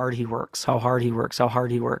about how hard he works. So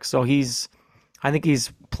I think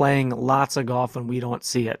he's playing lots of golf and we don't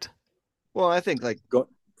see it. Well, I think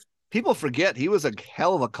people forget he was a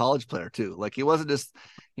hell of a college player too. Like he wasn't just,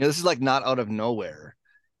 this is like not out of nowhere.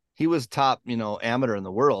 He was top, amateur in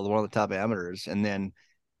the world, one of the top amateurs, and then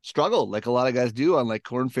struggled like a lot of guys do on like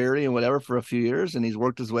Corn Ferry and whatever for a few years. And he's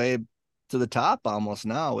worked his way to the top almost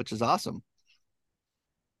now, which is awesome.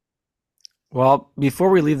 Well, before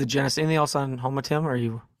we leave the Genesis, anything else on Homa, Tim? Or are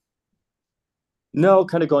you? No,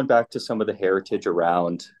 kind of going back to some of the heritage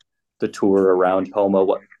around the tour, around Homa,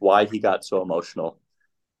 why he got so emotional.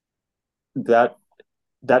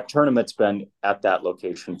 That tournament's been at that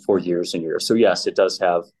location for years and years. So yes, it does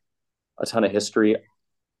have a ton of history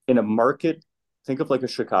in a market. Think of like a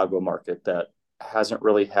Chicago market that hasn't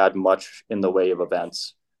really had much in the way of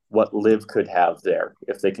events. What LIV could have there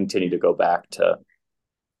if they continue to go back to,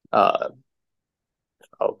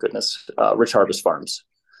 Rich Harvest Farms.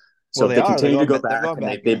 So if they continue to go back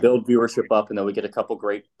and they build viewership up, and then we get a couple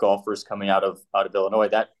great golfers coming out of Illinois,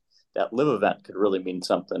 that LIV event could really mean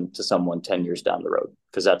something to someone 10 years down the road,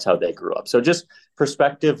 because that's how they grew up. So just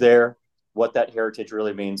perspective there, what that heritage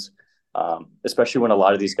really means, especially when a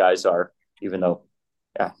lot of these guys are, even though,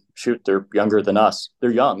 they're younger than us,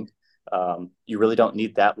 they're young. You really don't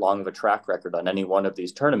need that long of a track record on any one of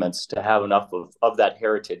these tournaments to have enough of that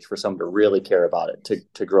heritage for someone to really care about it,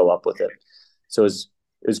 to grow up with it. So it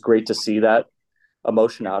was great to see that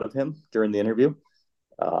emotion out of him during the interview.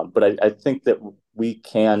 But I think that we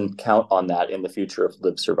can count on that in the future if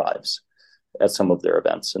LIV survives at some of their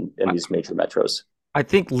events in these major metros. I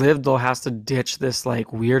think LIV though has to ditch this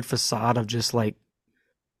like weird facade of just like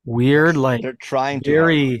weird, like they're trying to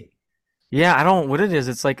very. Yeah, I don't know what it is.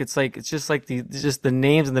 It's just like the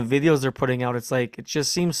names and the videos they're putting out. It's like it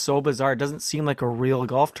just seems so bizarre. It doesn't seem like a real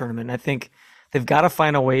golf tournament. I think they've got to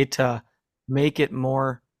find a way to make it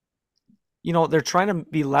more. They're trying to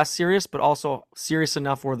be less serious, but also serious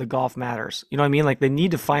enough where the golf matters. You know what I mean? Like they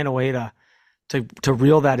need to find a way to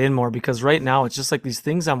reel that in more, because right now it's just like these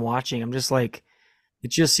things I'm watching. I'm just like, it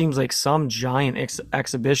just seems like some giant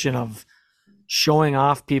exhibition of showing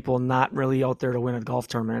off people not really out there to win a golf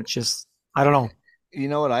tournament. It's just, I don't know. You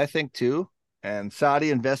know what I think too? And Saudi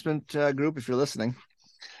Investment Group, if you're listening,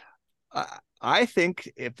 I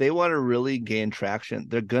think if they want to really gain traction,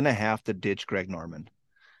 they're going to have to ditch Greg Norman.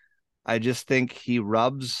 I just think he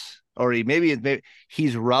rubs, or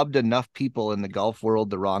he's rubbed enough people in the golf world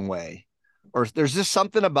the wrong way. Or there's just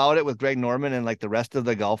something about it with Greg Norman and like the rest of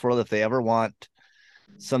the golf world. If they ever want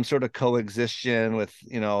some sort of coexistence with,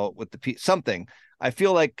 with something, I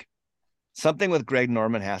feel like something with Greg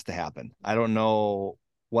Norman has to happen. I don't know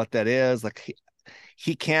what that is. Like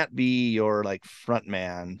he can't be your like front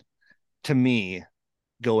man to me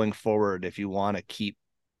going forward if you want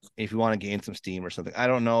to gain some steam or something. I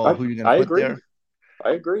don't know who you're going to put there.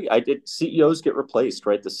 I agree. CEOs get replaced,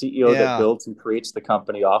 right? The CEO that builds and creates the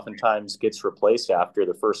company oftentimes gets replaced after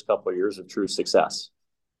the first couple of years of true success.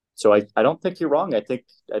 So I don't think you're wrong. I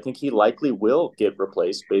think he likely will get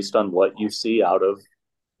replaced based on what you see out of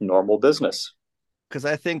normal business. Because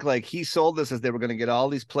I think like he sold this as they were going to get all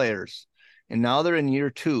these players, and now they're in year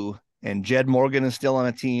 2, and Jed Morgan is still on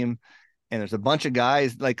a team, and there's a bunch of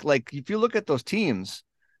guys like if you look at those teams,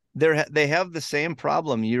 they have the same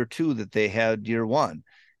problem year 2 that they had year 1.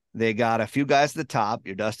 They got a few guys at the top,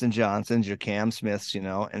 your Dustin Johnsons, your Cam Smiths, and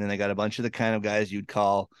then they got a bunch of the kind of guys you'd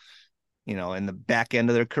call, in the back end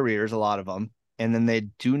of their careers, a lot of them. And then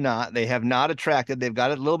they have not attracted. They've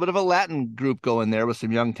got a little bit of a Latin group going there with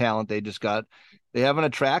some young talent. They haven't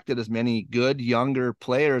attracted as many good younger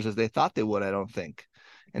players as they thought they would, I don't think.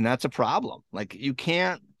 And that's a problem. Like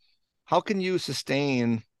how can you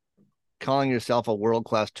sustain calling yourself a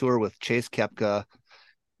world-class tour with Chase Koepka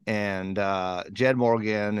and Jed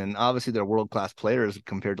Morgan, and obviously they're world-class players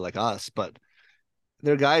compared to like us, but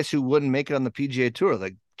they're guys who wouldn't make it on the PGA Tour.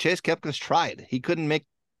 Like Chase Koepka's tried. He couldn't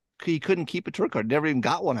keep a tour card. Never even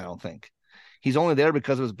got one, I don't think. He's only there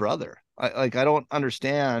because of his brother. I don't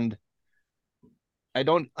understand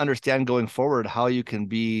going forward how you can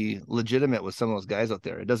be legitimate with some of those guys out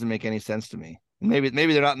there. It doesn't make any sense to me. Maybe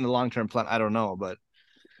they're not in the long-term plan. I don't know, but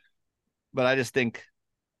I just think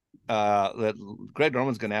that Greg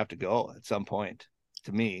Norman's going to have to go at some point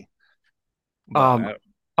to me. But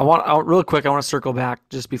Real quick, I want to circle back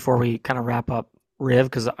just before we kind of wrap up Riv,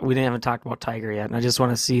 because we didn't even talk about Tiger yet, and I just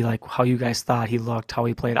want to see like how you guys thought he looked, how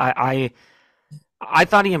he played. I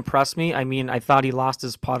thought he impressed me. I mean, I thought he lost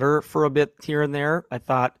his putter for a bit here and there. I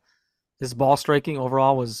thought his ball striking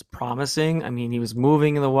overall was promising. I mean, he was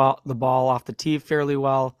moving the ball off the tee fairly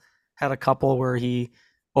well. Had a couple where he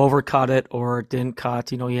overcut it or didn't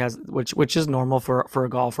cut. You know, he has which is normal for a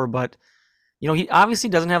golfer, but you know, he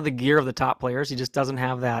obviously doesn't have the gear of the top players. He just doesn't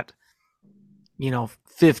have that,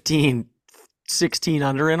 15, 16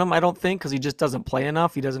 under in him, I don't think, because he just doesn't play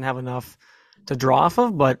enough. He doesn't have enough to draw off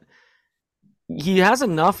of, but he has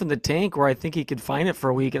enough in the tank where I think he could find it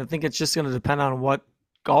for a week. And I think it's just going to depend on what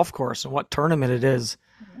golf course and what tournament it is,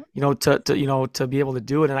 to be able to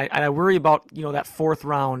do it. And I worry about, that fourth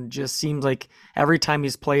round just seems like every time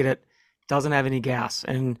he's played it, doesn't have any gas.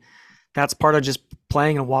 And that's part of just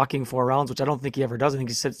playing and walking 4 rounds, which I don't think he ever does. I think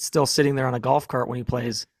he's still sitting there on a golf cart when he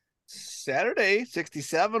plays. Saturday,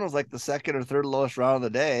 67 was like the second or third lowest round of the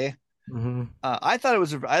day. Mm-hmm. I thought it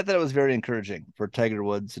was very encouraging for Tiger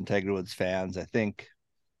Woods and Tiger Woods fans. I think,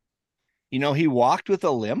 he walked with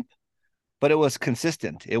a limp, but it was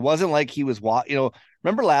consistent. It wasn't like he was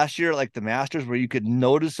remember last year, like the Masters, where you could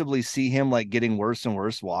noticeably see him like getting worse and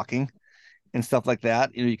worse walking and stuff like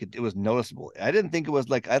that. It was noticeable. I didn't think it was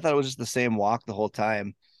I thought it was just the same walk the whole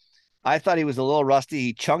time. I thought he was a little rusty.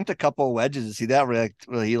 He chunked a couple of wedges. See that where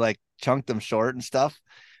he chunked them short and stuff.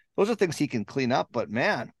 Those are things he can clean up, but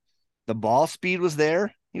man, the ball speed was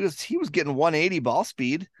there. He was getting 180 ball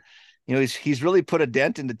speed. He's really put a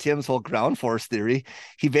dent into Tim's whole ground force theory.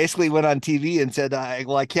 He basically went on TV and said,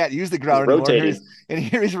 I can't use the ground anymore.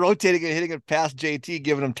 Here he's rotating and hitting it past JT,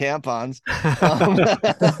 giving him tampons.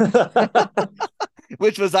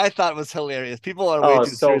 Which I thought was hilarious. People are way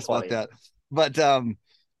too serious about that. But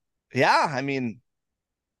yeah, I mean,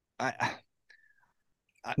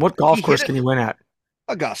 what golf course can you win at?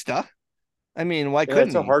 Augusta. I mean, why couldn't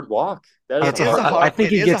it's a hard walk. I think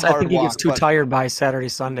he gets too tired by Saturday,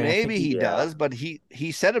 Sunday. Maybe he does, but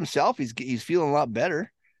he said himself he's feeling a lot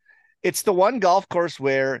better. It's the one golf course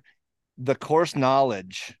where the course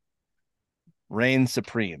knowledge reigns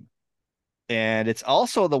supreme. And it's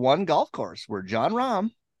also the one golf course where Jon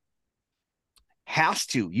Rahm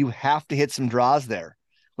you have to hit some draws there.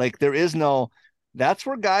 That's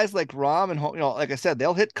where guys like Rahm and, like I said,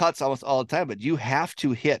 they'll hit cuts almost all the time, but you have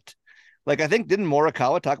to hit. I think, didn't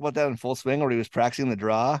Morikawa talk about that in Full Swing where he was practicing the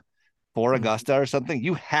draw for Augusta or something?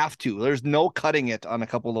 You have to. There's no cutting it on a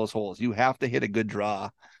couple of those holes. You have to hit a good draw.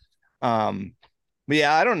 But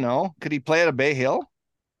yeah, I don't know. Could he play at a Bay Hill?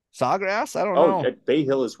 Sawgrass? I don't know. Bay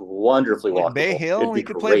Hill is wonderfully walkable. Bay Hill? He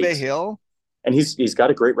could play Bay Hill. And he's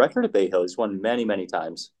got a great record at Bay Hill. He's won many, many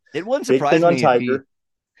times. It wouldn't surprise me. Big thing on Tiger.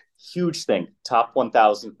 Huge thing. Top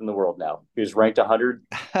 1,000th in the world now. He was ranked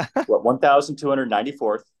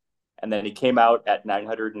 1,294th. And then he came out at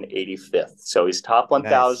 985th. So he's top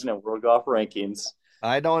 1,000 in world golf rankings.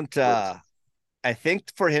 I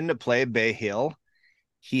think for him to play Bay Hill,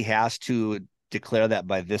 he has to declare that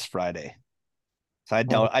by this Friday. So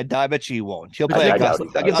I bet you he won't. He'll play Augusta.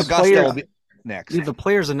 Augusta will be next. If the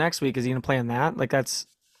players are next week, is he going to play in that?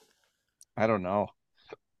 I don't know.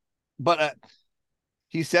 But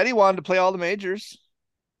he said he wanted to play all the majors.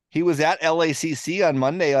 He was at LACC on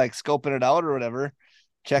Monday, scoping it out or whatever.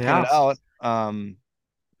 Checking it out.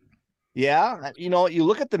 You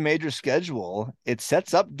look at the major schedule, it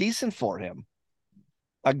sets up decent for him.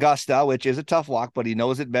 Augusta, which is a tough walk, but he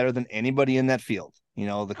knows it better than anybody in that field.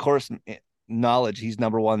 The course knowledge, he's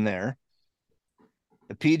number one there.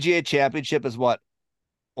 The PGA Championship is what?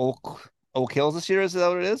 Oak Hills this year, is that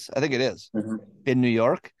what it is? I think it is. Mm-hmm. In New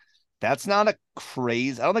York. That's not I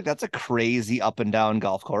don't think that's a crazy up and down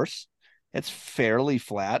golf course. It's fairly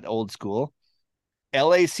flat, old school.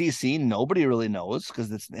 LACC, nobody really knows because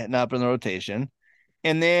it's not in the rotation.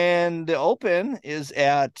 And then the Open is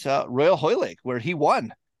at Royal Hoylake, where he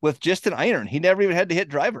won with just an iron. He never even had to hit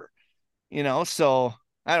driver, so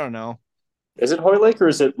I don't know. Is it Hoylake or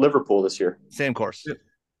is it Liverpool this year? Same course.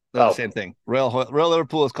 Same thing. Royal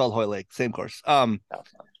Liverpool is called Hoylake, same course. But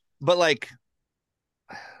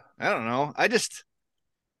I don't know.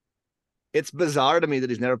 It's bizarre to me that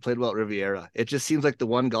he's never played well at Riviera. It just seems like the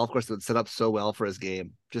one golf course that would set up so well for his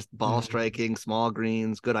game. Just ball striking, small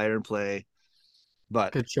greens, good iron play.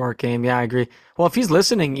 But good short game. Yeah, I agree. Well, if he's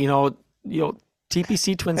listening,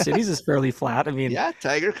 TPC Twin Cities is fairly flat. I mean, Yeah,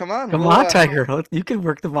 Tiger, come on. come on, Tiger. You can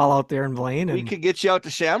work the ball out there in Blaine. We could get you out to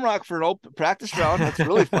Shamrock for an open practice round. That's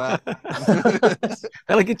really flat.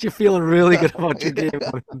 That'll get you feeling really good about your game.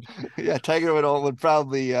 Yeah, Tiger would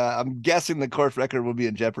probably, I'm guessing the course record will be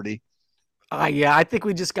in jeopardy. Yeah, I think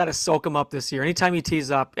we just got to soak him up this year. Anytime he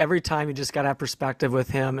tees up, every time you just got to have perspective with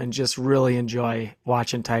him and just really enjoy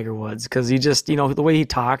watching Tiger Woods, because he just, the way he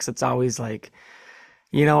talks, it's always like,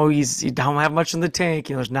 he don't have much in the tank.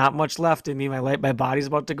 There's not much left in me. My body's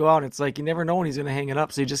about to go out. It's like you never know when he's going to hang it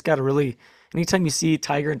up. So you just got to really, anytime you see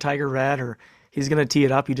Tiger and Tiger Red or he's going to tee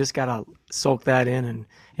it up, you just got to soak that in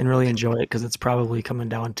and really enjoy it, because it's probably coming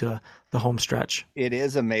down to the home stretch. It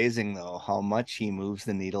is amazing, though, how much he moves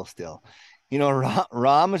the needle still.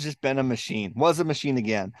 Rahm has just been a machine, was a machine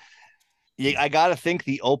again. I got to think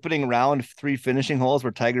the opening round 3 finishing holes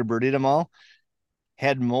where Tiger birdied them all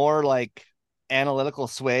had more like analytical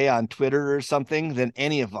sway on Twitter or something than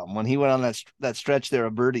any of them when he went on that stretch there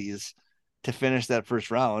of birdies to finish that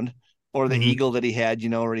first round, or the eagle that he had,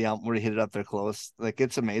 where he hit it up there close. Like,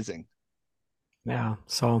 it's amazing. Yeah.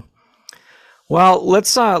 So, well,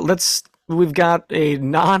 we've got a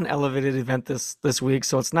non-elevated event this week,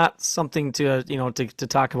 so it's not something to to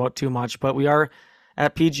talk about too much, but we are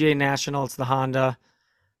at PGA National. It's the Honda.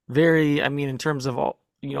 In terms of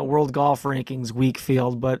world golf rankings, weak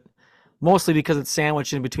field, but mostly because it's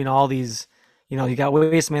sandwiched in between all these, you got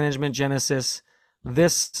Waste Management, Genesis,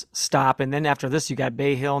 this stop, and then after this you got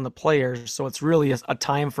Bay Hill and the Players. So it's really a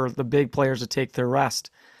time for the big players to take their rest.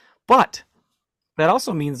 But that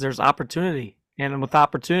also means there's opportunity. And with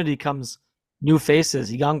opportunity comes new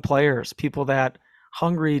faces, young players, people that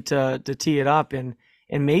hungry to tee it up. And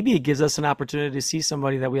maybe it gives us an opportunity to see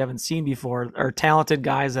somebody that we haven't seen before, or talented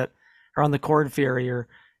guys that are on the Corn Ferry, or,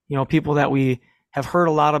 people that we have heard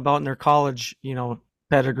a lot about in their college,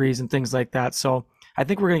 pedigrees and things like that. So I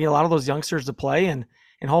think we're going to get a lot of those youngsters to play, and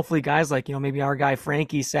hopefully guys like, maybe our guy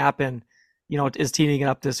Frankie Sappin, is teeing it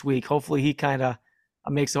up this week. Hopefully he kind of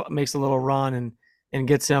makes a little run and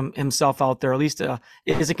gets himself out there, at least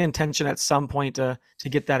is a contention at some point to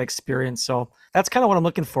get that experience. So that's kind of what I'm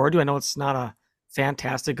looking forward to. I know it's not a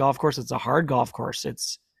fantastic golf course. It's a hard golf course.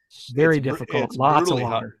 It's very difficult. It's lots of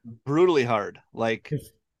water. Brutally hard. Like,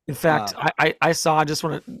 in fact, I saw, I just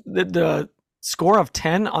want to, the score of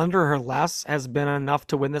 10 under or less has been enough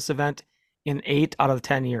to win this event in 8 out of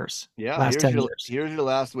 10 years. Yeah. Last 10 years. Here's your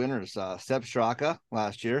last winners. Sepp Straka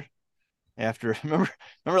last year. After remember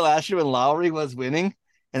last year when Lowry was winning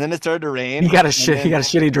and then it started to rain. He got a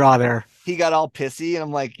shitty draw there. He got all pissy, and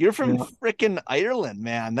I'm like, you're from freaking Ireland,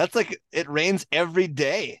 man. That's like, it rains every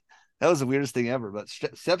day. That was the weirdest thing ever. But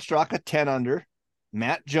Sepp Straka 10 under,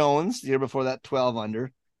 Matt Jones the year before that 12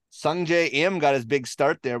 under, Sung Jae Im got his big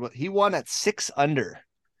start there, but he won at 6 under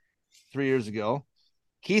 3 years ago.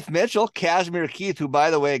 Keith Mitchell, Cashmere Keith, who, by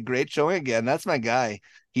the way, great showing again. That's my guy.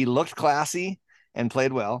 He looked classy and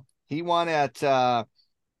played well. He won at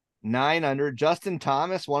 9 under. Justin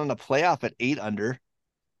Thomas won in a playoff at 8 under.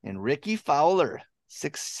 And Ricky Fowler,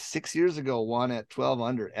 six years ago, won at 12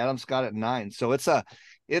 under. Adam Scott at 9. So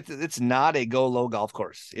it's not a go low golf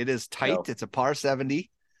course. It is tight. No. It's a par 70.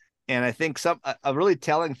 And I think a really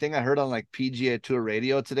telling thing I heard on like PGA Tour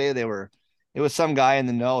radio today, it was some guy in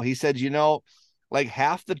the know. He said, like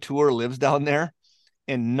half the tour lives down there,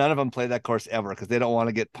 and none of them play that course ever because they don't want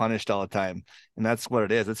to get punished all the time. And that's what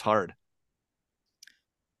it is. It's hard.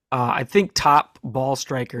 I think top ball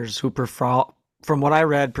strikers who from what I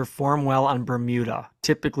read, perform well on Bermuda,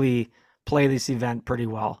 typically play this event pretty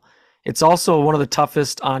well. It's also one of the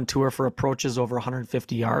toughest on tour for approaches over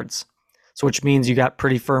 150 yards. So which means you got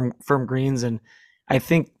pretty firm greens. And I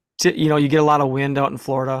think, you get a lot of wind out in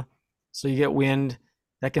Florida. So you get wind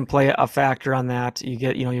that can play a factor on that. You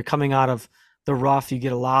get, you're coming out of the rough, you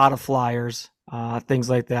get a lot of flyers, things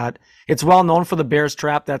like that. It's well known for the Bear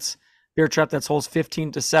trap that's holes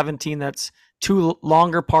 15 to 17. That's 2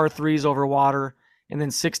 longer par 3s over water. And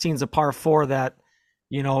then 16 is a par 4 that,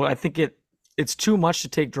 I think it's too much to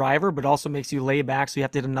take driver, but also makes you lay back. So you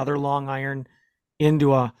have to hit another long iron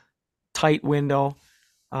into a tight window,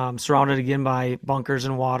 surrounded again by bunkers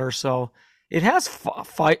and water. So it has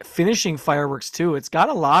finishing fireworks too. It's got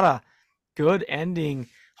a lot of good ending.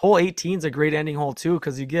 Hole 18 is a great ending hole too,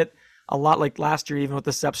 because you get a lot like last year, even with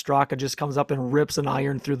the Sepp Straka, just comes up and rips an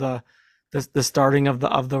iron through the starting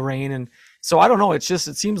of the rain. And so I don't know. It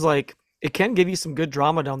seems like it can give you some good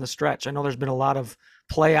drama down the stretch. I know there's been a lot of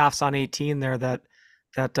playoffs on 18 there that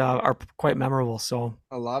are quite memorable. So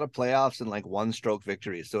a lot of playoffs and like 1-stroke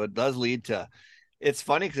victories. So it does lead to. It's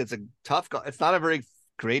funny because it's a tough. It's not a very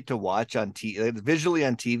great to watch on TV. Visually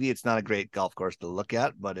on TV, it's not a great golf course to look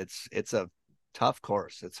at, but it's a tough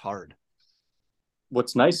course. It's hard.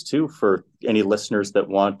 What's nice too for any listeners that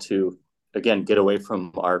want to, again, get away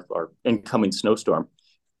from our incoming snowstorm,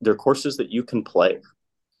 there are courses that you can play.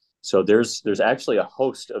 So there's actually a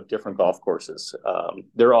host of different golf courses.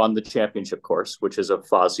 They're on the championship course, which is a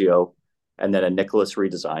Fazio and then a Nicholas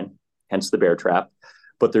redesign, hence the bear trap.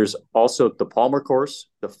 But there's also the Palmer course,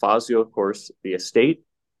 the Fazio course, the Estate,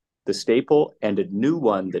 the Staple, and a new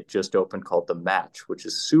one that just opened called the Match, which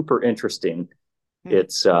is super interesting.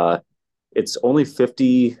 It's only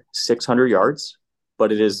 5,600 yards,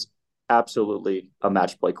 but it is absolutely a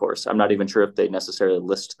match play course. I'm not even sure if they necessarily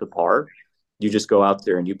list the par. You just go out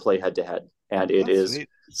there and you play head to head, and it is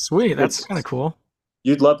sweet. That's kind of cool.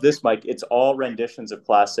 You'd love this, Mike. It's all renditions of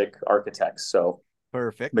classic architects. So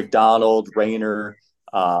perfect. McDonald, Rayner,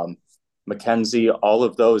 Mackenzie, all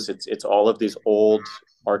of those. It's all of these old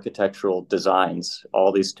architectural designs,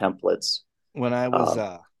 all these templates. When I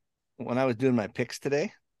was doing my picks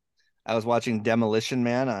today, I was watching Demolition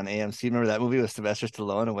Man on AMC. Remember that movie with Sylvester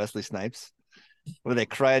Stallone and Wesley Snipes, where they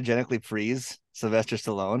cryogenically freeze Sylvester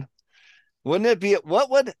Stallone? Wouldn't it be what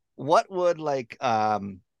would like I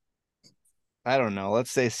don't know, let's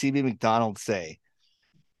say CB McDonald say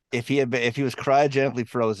if he was cryogenically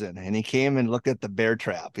frozen and he came and looked at the bear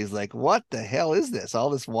trap, he's like, what the hell is this? All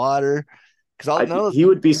this water. He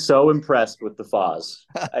would be so impressed with the Foz.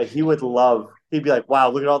 He'd be like, wow,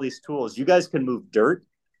 look at all these tools. You guys can move dirt.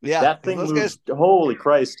 Yeah, that thing moves. Guys, holy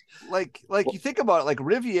Christ! Like you think about it, like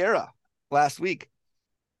Riviera last week.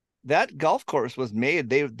 That golf course was made.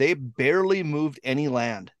 They barely moved any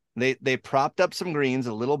land. They propped up some greens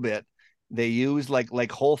a little bit. They used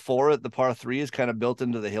like hole 4 at the par 3 is kind of built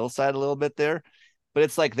into the hillside a little bit there, but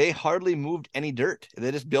it's like they hardly moved any dirt.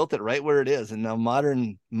 They just built it right where it is. And now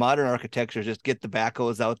modern architecture just get the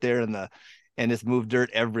backhoes out there and just move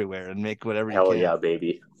dirt everywhere and make whatever you can. Hell yeah,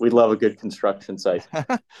 baby. We love a good construction site.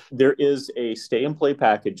 There is a stay and play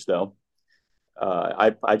package though.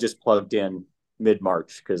 I just plugged in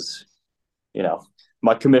mid-March because,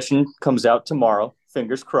 my commission comes out tomorrow.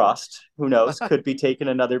 Fingers crossed. Who knows? Could be taking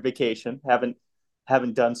another vacation.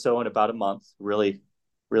 Haven't done so in about a month. Really,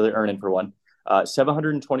 really earning for one.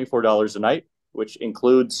 $724 a night, which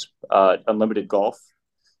includes unlimited golf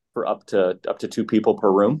for up to 2 people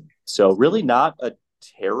per room. So really not a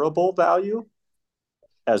terrible value,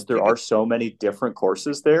 as there are so many different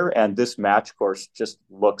courses there, and this match course just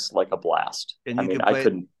looks like a blast. And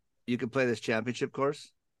you could play this championship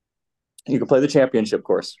course. You can play the championship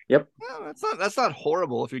course. Yep. No, that's not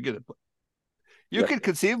horrible if you're good at play. You could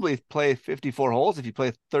conceivably play 54 holes if you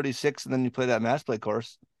play 36 and then you play that match play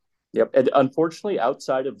course. Yep. And unfortunately,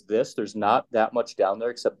 outside of this, there's not that much down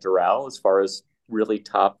there except Doral as far as really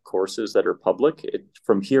top courses that are public.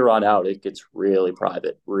 From here on out, it gets really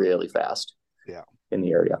private, really fast. Yeah. In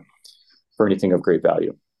the area for anything of great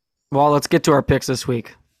value. Well, let's get to our picks this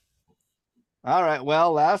week. All right.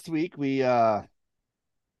 Well, last week we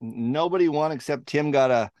nobody won except Tim got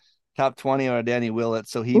a top 20 on a Danny Willett,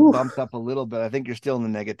 so he bumped up a little bit. I think you're still in the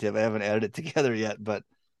negative. I haven't added it together yet, but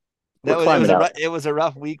it was a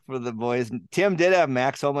rough week for the boys. Tim did have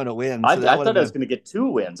Max Homa to win. So I thought I was going to get 2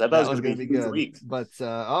 wins. I thought it was going to be a good week. But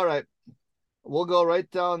all right, we'll go right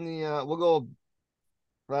down the. We'll go.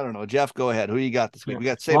 I don't know, Jeff. Go ahead. Who you got this week? We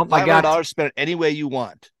got $500. Spend it any way you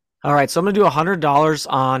want. All right, so I'm going to do $100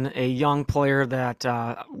 on a young player that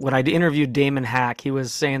when I interviewed Damon Hack, he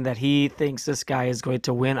was saying that he thinks this guy is going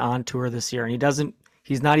to win on tour this year, and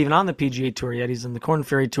he's not even on the PGA Tour yet. He's in the Korn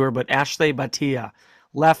Ferry Tour, but Ashley Bhatia,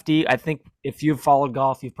 lefty. I think if you've followed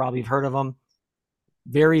golf, you've probably heard of him.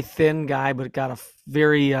 Very thin guy, but got a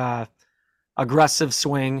very aggressive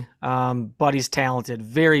swing, but he's talented,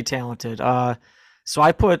 very talented. So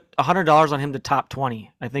I put $100 on him to top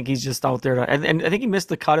 20. I think he's just out there and I think he missed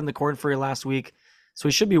the cut in the Korn Ferry last week, so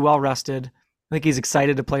he should be well rested. I think he's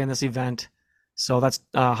excited to play in this event. So that's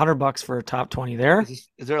 $100 for a top 20 there. Is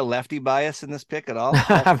there a lefty bias in this pick at all?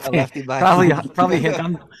 A lefty bias? Probably.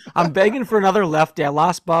 I'm begging for another lefty. I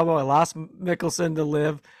lost Bubba. I lost Mickelson to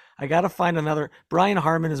live. I got to find another. Brian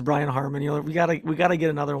Harman is Brian Harman. We gotta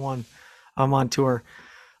get another one on tour.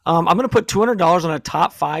 I'm going to put $200 on a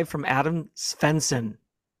top 5 from Adam Svensson.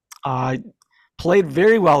 Played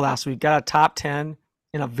very well last week. Got a top 10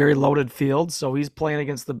 in a very loaded field. So he's playing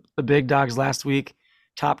against the big dogs last week,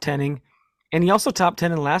 top 10ing. And he also top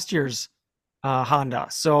 10 in last year's Honda.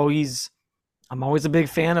 So I'm always a big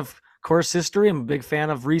fan of course history. I'm a big fan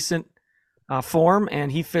of recent form,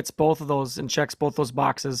 and he fits both of those and checks both those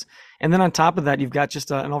boxes. And then on top of that, you've got just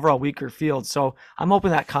an overall weaker field. So I'm hoping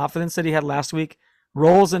that confidence that he had last week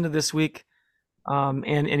rolls into this week, and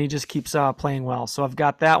he just keeps playing well. So I've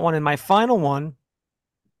got that one. And my final one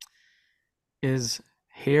is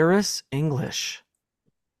Harris English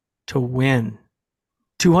to win.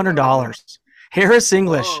 $200. Harris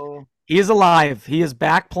English. Whoa. He is alive. He is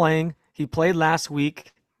back playing. He played last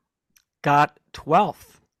week, got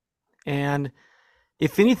 12th. And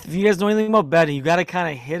if you guys know anything about betting, you got to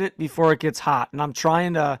kind of hit it before it gets hot. And I'm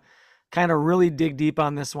trying to kind of really dig deep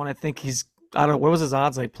on this one. I think he's, I don't know, what was his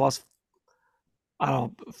odds? Like plus, I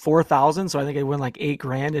don't know, 4,000. So I think he'd win like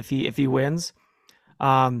 $8,000 if he wins.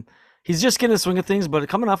 He's just getting the swing of things, but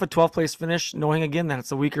coming off a 12th place finish, knowing again that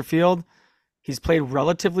it's a weaker field, he's played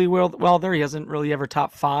relatively well there. He hasn't really ever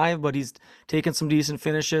top 5, but he's taken some decent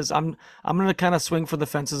finishes. I'm going to kind of swing for the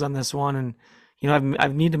fences on this one, and I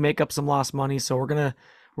need to make up some lost money, so we're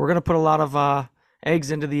gonna put a lot of eggs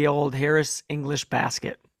into the old Harris English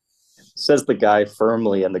basket. Says the guy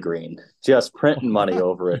firmly in the green, just printing money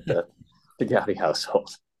over at the Gowdy household.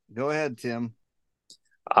 Go ahead, Tim.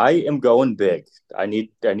 I am going big. I need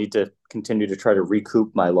to continue to try to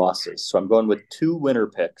recoup my losses. So I'm going with 2 winner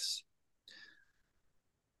picks.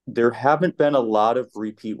 There haven't been a lot of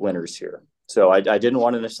repeat winners here. So I didn't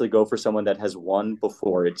want to necessarily go for someone that has won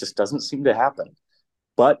before. It just doesn't seem to happen.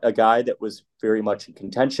 But a guy that was very much in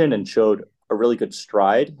contention and showed a really good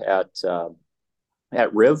stride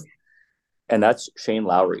at Riv, and that's Shane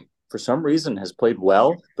Lowry. For some reason has played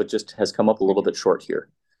well, but just has come up a little bit short here.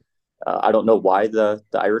 I don't know why the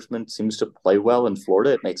Irishman seems to play well in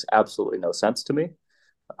Florida. It makes absolutely no sense to me.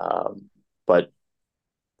 But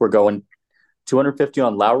we're going 250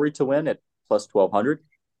 on Lowry to win at plus 1,200.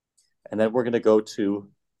 And then we're going to go to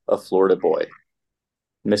a Florida boy,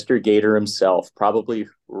 Mr. Gator himself, probably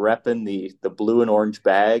repping the blue and orange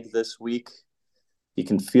bag this week. You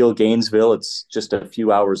can feel Gainesville. It's just a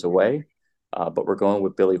few hours away, but we're going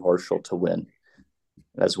with Billy Horschel to win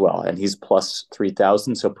as well. And he's plus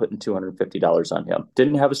 3,000, so putting $250 on him.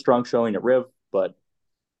 Didn't have a strong showing at Riv, but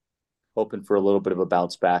hoping for a little bit of a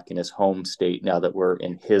bounce back in his home state now that we're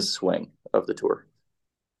in his swing of the tour.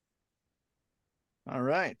 All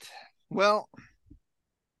right. Well,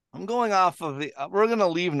 I'm going off of we're going to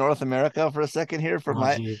leave North America for a second here for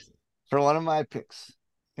one of my picks.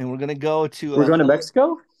 And we're going to go to We're going to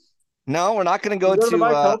Mexico? No, we're not going to go to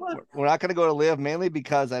we're not going to go to LIV, mainly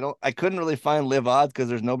because I couldn't really find LIV odds because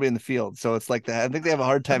there's nobody in the field. So it's like I think they have a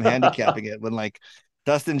hard time handicapping it when like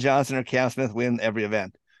Dustin Johnson or Cam Smith win every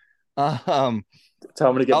event. That's how I'm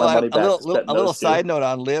going to get my money back. A little side note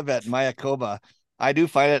on LIV at Mayakoba. I do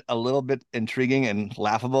find it a little bit intriguing and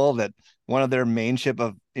laughable that one of their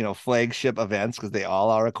flagship events, because they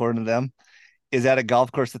all are according to them, is at a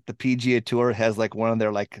golf course that the PGA Tour has like one of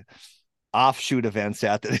their like offshoot events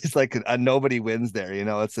at. That it's like a nobody wins there.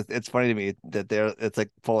 It's funny to me that it's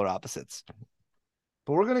like polar opposites.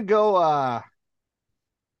 But we're gonna go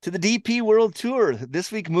to the DP World Tour.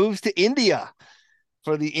 This week moves to India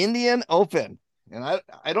for the Indian Open, and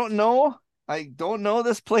I don't know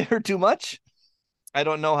this player too much. I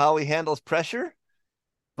don't know how he handles pressure,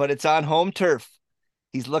 but it's on home turf.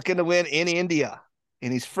 He's looking to win in India,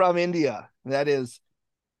 and he's from India. That is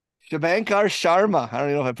Shabankar Sharma. I don't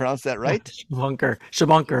even know if I pronounced that right. Shabankar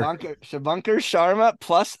Sharma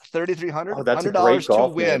plus 3,300. Oh, that's $100 to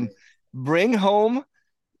win. Name. Bring home,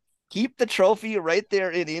 keep the trophy right there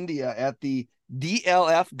in India at the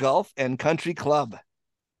DLF Golf and Country Club.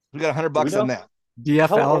 We got $100 on that.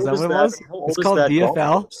 DFL, is that what it was? It's called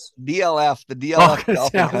DFL? DLF, the DLF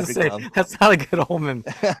Golf and Country Club. That's not a good omen.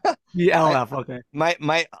 DLF, okay.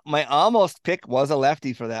 My almost pick was a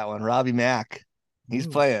lefty for that one, Robbie Mack. He's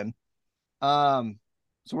playing. So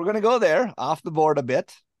we're going to go there, off the board a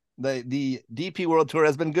bit. The DP World Tour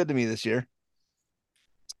has been good to me this year.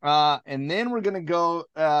 And then we're going to go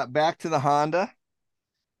back to the Honda.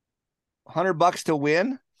 $100 to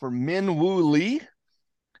win for Min Woo Lee,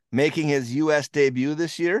 making his U.S. debut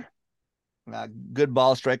this year. Good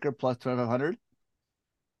ball striker, plus 2,500.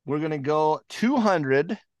 We're going to go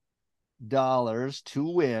 $200 to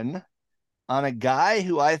win on a guy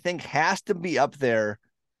who I think has to be up there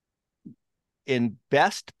in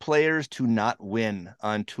best players to not win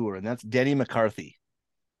on tour, and that's Denny McCarthy.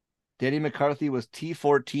 Denny McCarthy was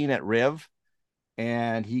T14 at Riv,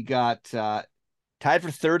 and he got tied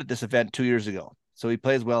for third at this event 2 years ago. So he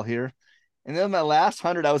plays well here. And then my last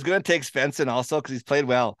 100, I was going to take Svensson also because he's played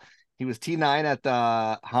well. He was T9 at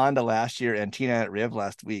the Honda last year and T9 at Riv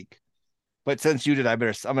last week. But since you did, I'm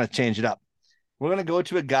going to change it up. We're going to go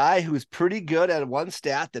to a guy who's pretty good at one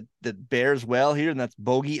stat that bears well here, and that's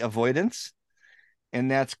bogey avoidance. And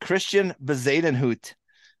that's Christian Bezadenhout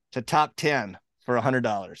to top 10 for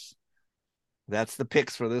 $100. That's the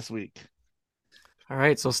picks for this week. All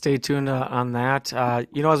right, so stay tuned on that. As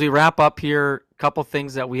we wrap up here, a couple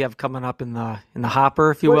things that we have coming up in the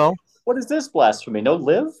hopper, if you will. What is this blasphemy? No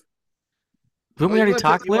live? Didn't we already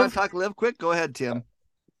talk You want live? to talk live quick? Go ahead, Tim.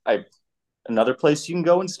 Another place you can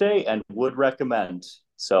go and stay, and would recommend.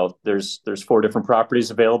 So there's 4 different properties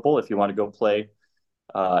available if you want to go play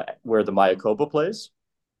where the Mayakoba plays.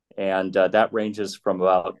 And that ranges from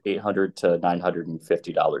about $800 to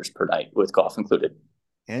 $950 per night with golf included.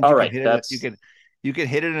 And All right, you can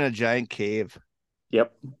hit it in a giant cave.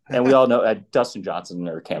 Yep. And we all know Dustin Johnson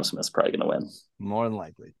or Cam Smith's probably going to win. More than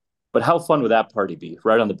likely. But how fun would that party be?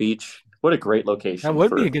 Right on the beach. What a great location. That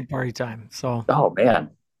would be a good party time. So. Oh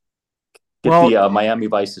man. Get the Miami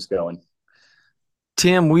Vices going.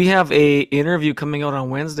 Tim, we have a interview coming out on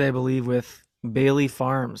Wednesday, I believe, with Bailey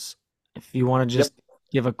Farms. If you want to just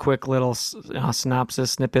give a quick little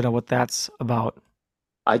synopsis, snippet of what that's about.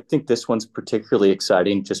 I think this one's particularly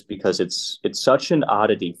exciting just because it's such an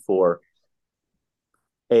oddity for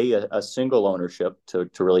a single ownership to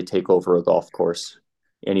really take over a golf course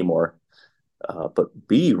anymore. But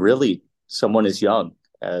B, really someone as young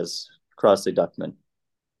as Crosley Duckman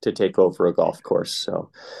to take over a golf course. So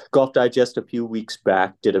Golf Digest a few weeks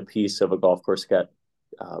back did a piece of a golf course got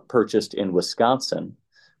purchased in Wisconsin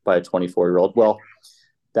by a 24-year-old. Well,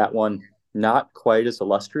 that one not quite as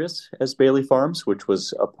illustrious as Bailey Farms, which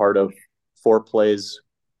was a part of Foreplay's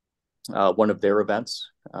one of their events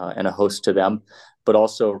and a host to them, but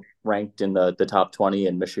also ranked in the top 20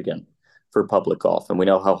 in Michigan for public golf. And we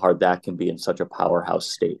know how hard that can be in such a powerhouse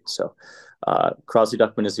state. So Crosley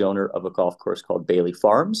Duckman is the owner of a golf course called Bailey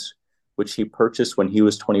Farms, which he purchased when he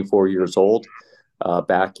was 24 years old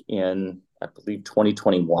back in, I believe,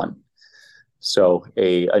 2021. So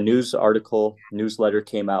a newsletter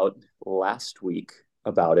came out last week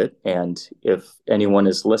about it. And if anyone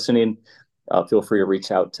is listening, feel free to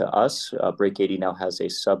reach out to us. Break 80 now has a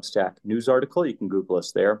Substack news article. You can Google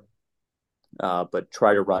us there. But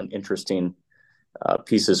try to run interesting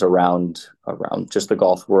pieces around just the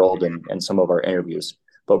golf world and some of our interviews.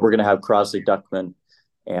 But we're going to have Crosley Duckman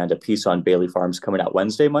and a piece on Bailey Farms coming out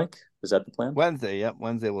Wednesday, Mike. Is that the plan? Wednesday, yep.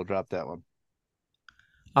 Wednesday we'll drop that one.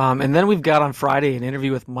 And then we've got on Friday an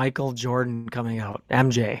interview with Michael Jordan coming out.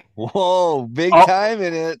 MJ. Whoa, big time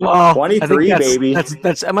in it. Well, 23, baby.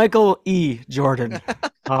 That's Michael E. Jordan.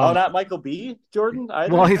 Not Michael B. Jordan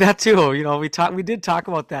either? Well, that too. We did talk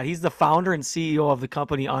about that. He's the founder and CEO of the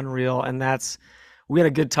company Unreal, and we had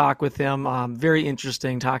a good talk with him. Very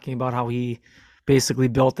interesting, talking about how he basically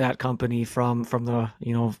built that company from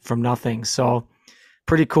nothing. So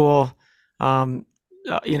pretty cool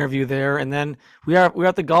interview there. And then we're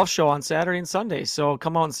at the golf show on Saturday and Sunday. So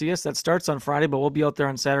come out and see us. That starts on Friday, but we'll be out there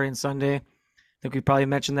on Saturday and Sunday. I think we probably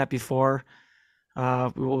mentioned that before. We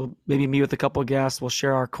will maybe meet with a couple of guests. We'll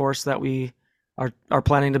share our course that we are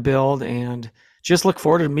planning to build, and just look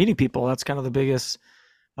forward to meeting people. That's kind of the biggest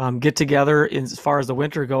get together as far as the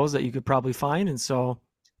winter goes that you could probably find. And so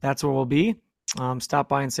that's where we'll be. Stop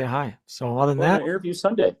by and say hi. So other than that, interview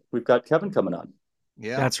Sunday, we've got Kevin coming on.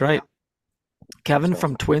 Yeah, that's right. Kevin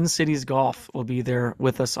from Twin Cities Golf will be there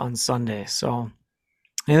with us on Sunday. So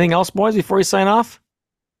anything else, boys, before we sign off?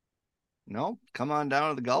 No, come on down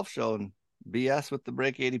to the golf show and BS with the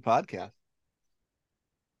Break 80 podcast.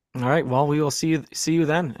 All right. Well, we will see you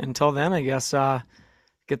then. Until then, I guess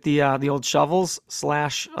get the old shovels /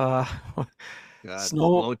 snow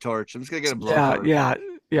blowtorch. I'm just gonna get a blowtorch.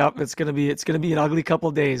 Yeah. It's gonna be an ugly couple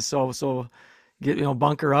of days. So get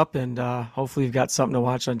bunker up, and hopefully you've got something to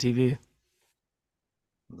watch on TV.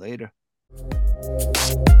 Later.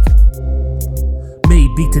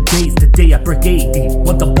 Maybe today's the day I break 80.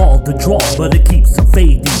 Want the ball to draw, but it keeps on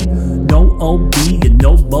fading. No OB and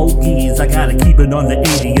no bogeys. I gotta keep it on the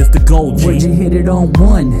 80. It's the goal, G. Would you hit it on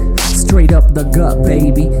one? Straight up the gut,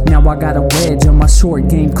 baby. Now I got a wedge on my short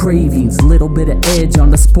game cravings. Little bit of edge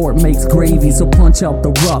on the sport makes gravy. So punch out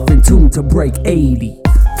the rough and tune to break 80.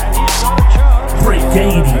 Break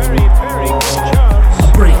 80.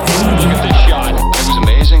 Break 80. Look at this shot. It was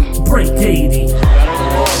amazing. Break 80.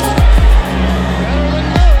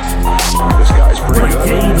 This guy's pretty Break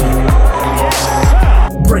good. 80.